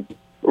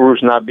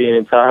 roots not being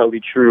entirely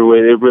true,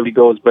 it really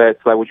goes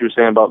back to like what you were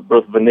saying about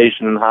Birth of a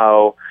Nation and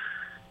how,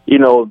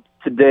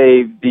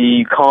 today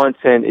the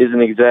content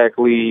isn't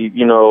exactly,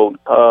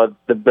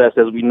 the best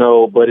as we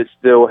know, but it's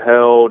still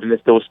held and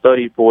it's still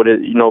studied for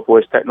it, for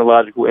its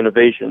technological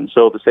innovation.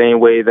 So the same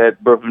way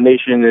that Birth of a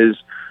Nation is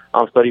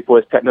studied for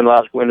its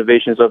technological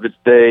innovations of its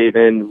day,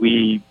 then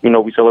we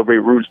celebrate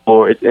Roots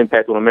for its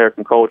impact on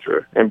American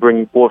culture and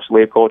bringing forth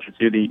slave culture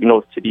to the,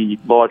 to the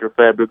larger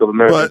fabric of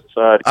American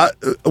society.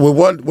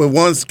 With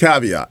one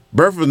caveat,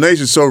 Birth of a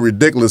Nation showed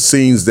ridiculous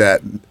scenes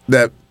that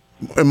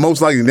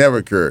most likely never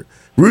occurred.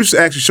 Roots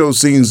actually showed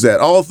scenes that,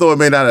 although it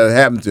may not have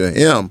happened to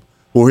him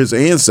or his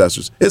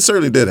ancestors, it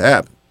certainly did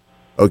happen.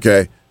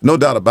 Okay, no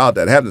doubt about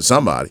that. It happened to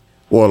somebody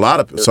or a lot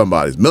of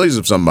somebodies, millions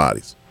of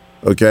somebodies.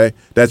 Okay,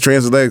 that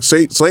transatlantic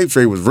slave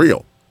trade was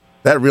real.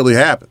 That really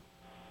happened.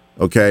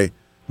 Okay,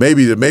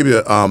 maybe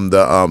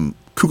the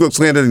Ku Klux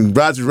Klan and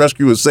Rogers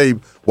Rescue would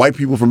save white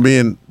people from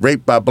being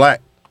raped by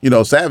black,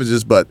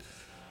 savages, but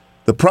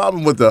the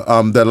problem with that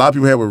a lot of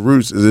people have with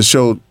Roots is it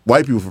showed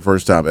white people for the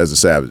first time as the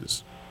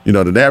savages. You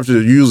know, the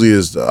narrative usually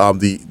is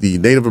the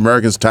Native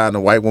Americans tying the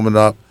white woman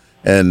up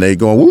and they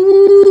going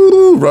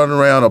woo, running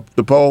around up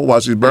the pole while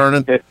she's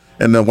burning,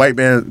 and the white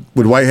man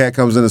with white hat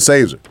comes in and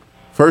saves her.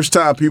 First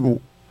time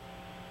people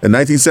in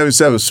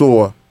 1977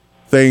 saw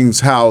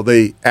things how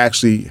they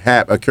actually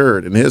have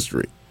occurred in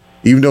history.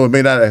 Even though it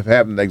may not have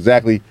happened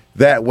exactly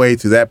that way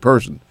to that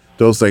person,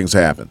 those things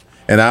happen.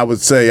 And I would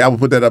say, I would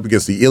put that up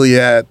against the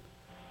Iliad.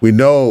 We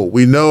know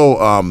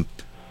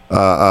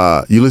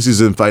Ulysses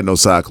didn't fight no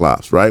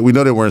Cyclops, right? We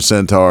know they weren't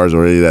centaurs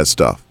or any of that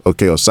stuff,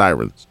 okay, or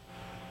sirens.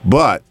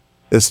 But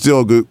it's still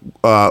a good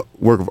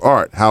work of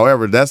art.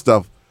 However, that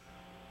stuff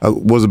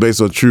wasn't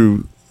based on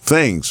true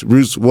things.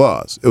 Roots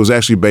was. It was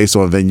actually based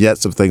on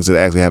vignettes of things that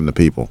actually happened to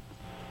people.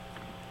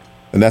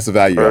 And that's the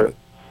value of it.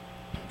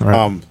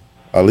 Right.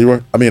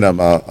 Leroy?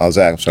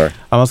 Zach, I'm sorry.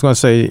 I was going to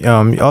say,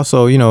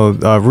 also,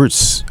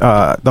 Roots,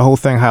 the whole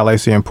thing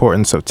highlights the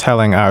importance of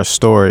telling our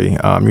story.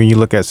 When you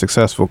look at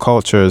successful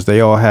cultures,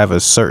 they all have a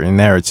certain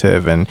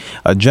narrative and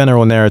a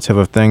general narrative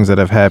of things that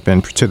have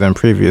happened to them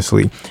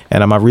previously.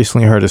 And I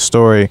recently heard a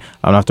story,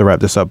 I don't have to wrap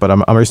this up, but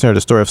I recently heard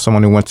a story of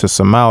someone who went to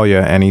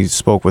Somalia and he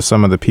spoke with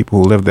some of the people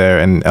who lived there.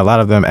 And a lot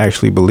of them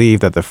actually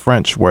believe that the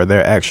French were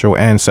their actual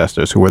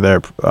ancestors who were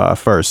there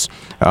first.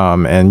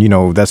 And,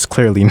 that's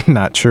clearly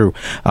not true.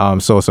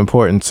 So it's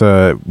important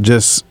to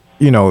just,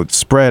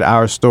 spread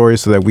our story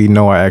so that we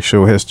know our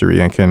actual history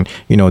and can,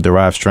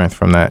 derive strength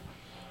from that.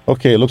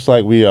 Okay, it looks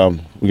like we got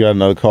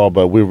another call,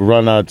 but we're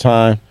running out of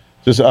time.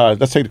 Just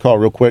let's take the call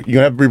real quick. You're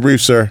going to have to be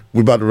brief, sir.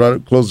 We're about to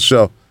close the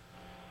show.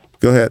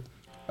 Go ahead.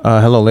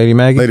 Hello, Lady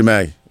Maggie. Lady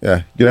Maggie,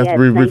 yeah. You're going to have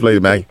to be brief, Lady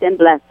Maggie. Peace and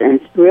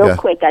blessings. Real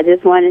quick, I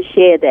just want to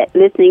share that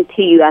listening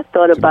to you, I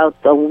thought about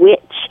the witch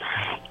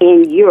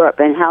in Europe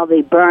and how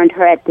they burned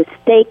her at the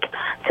stake.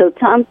 So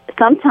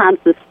sometimes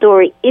the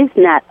story is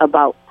not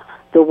about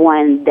the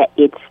one that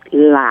it's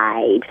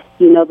lied.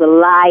 The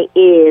lie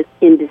is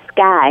in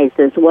disguise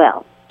as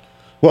well.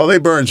 Well, they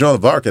burned Joan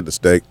of Arc at the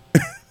stake.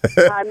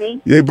 Pardon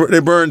me? They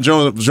burned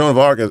Joan of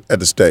Arc at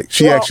the stake.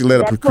 She actually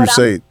led a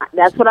crusade.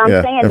 That's what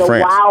I'm saying. The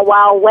France. Wild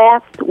Wild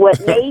West,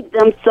 what made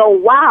them so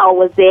wild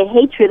was their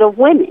hatred of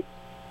women.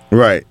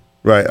 Right.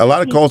 A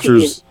lot of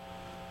cultures.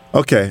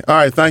 Okay. All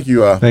right. Thank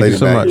you, Thank Lady you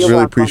so Maggie. much. Really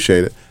welcome.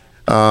 appreciate it.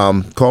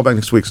 Call back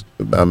next week,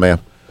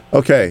 ma'am.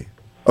 Okay.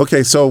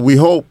 So we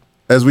hope,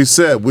 as we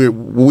said, what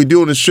we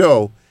do on the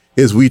show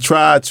is we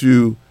try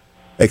to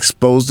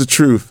expose the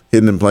truth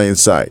hidden in plain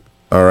sight.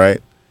 All right.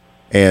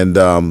 And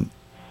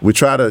we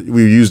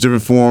use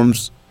different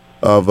forms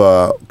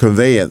of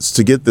conveyance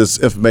to get this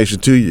information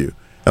to you.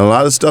 And a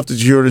lot of stuff that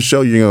you hear on the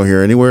show, you're going to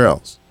hear anywhere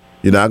else.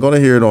 You're not going to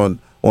hear it on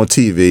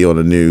TV, on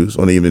the news,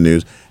 on the evening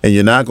news, and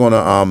you're not going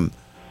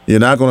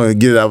to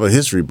get it out of a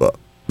history book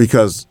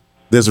because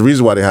there's a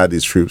reason why they hide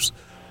these troops.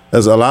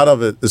 There's a lot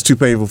of it is too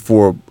painful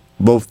for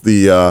both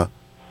the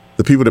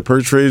people that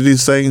perpetrated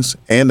these things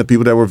and the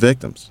people that were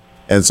victims.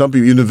 And some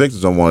people, even the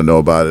victims, don't want to know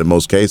about it in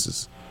most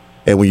cases.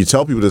 And when you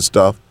tell people this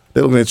stuff,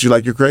 they're looking at you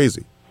like you're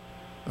crazy,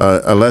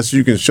 unless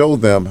you can show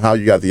them how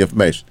you got the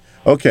information.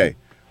 Okay,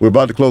 we're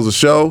about to close the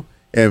show,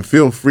 and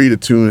feel free to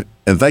tune in.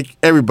 And thank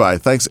everybody.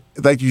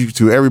 Thank you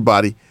to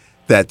everybody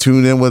that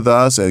tuned in with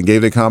us and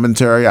gave their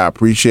commentary. I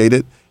appreciate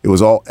it. It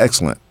was all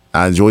excellent.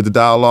 I enjoyed the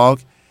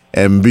dialogue.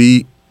 And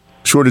be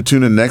sure to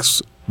tune in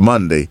next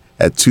Monday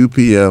at 2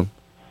 p.m.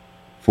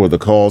 for the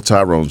Call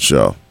Tyrone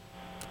Show.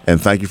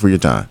 And thank you for your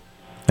time.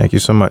 Thank you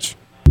so much.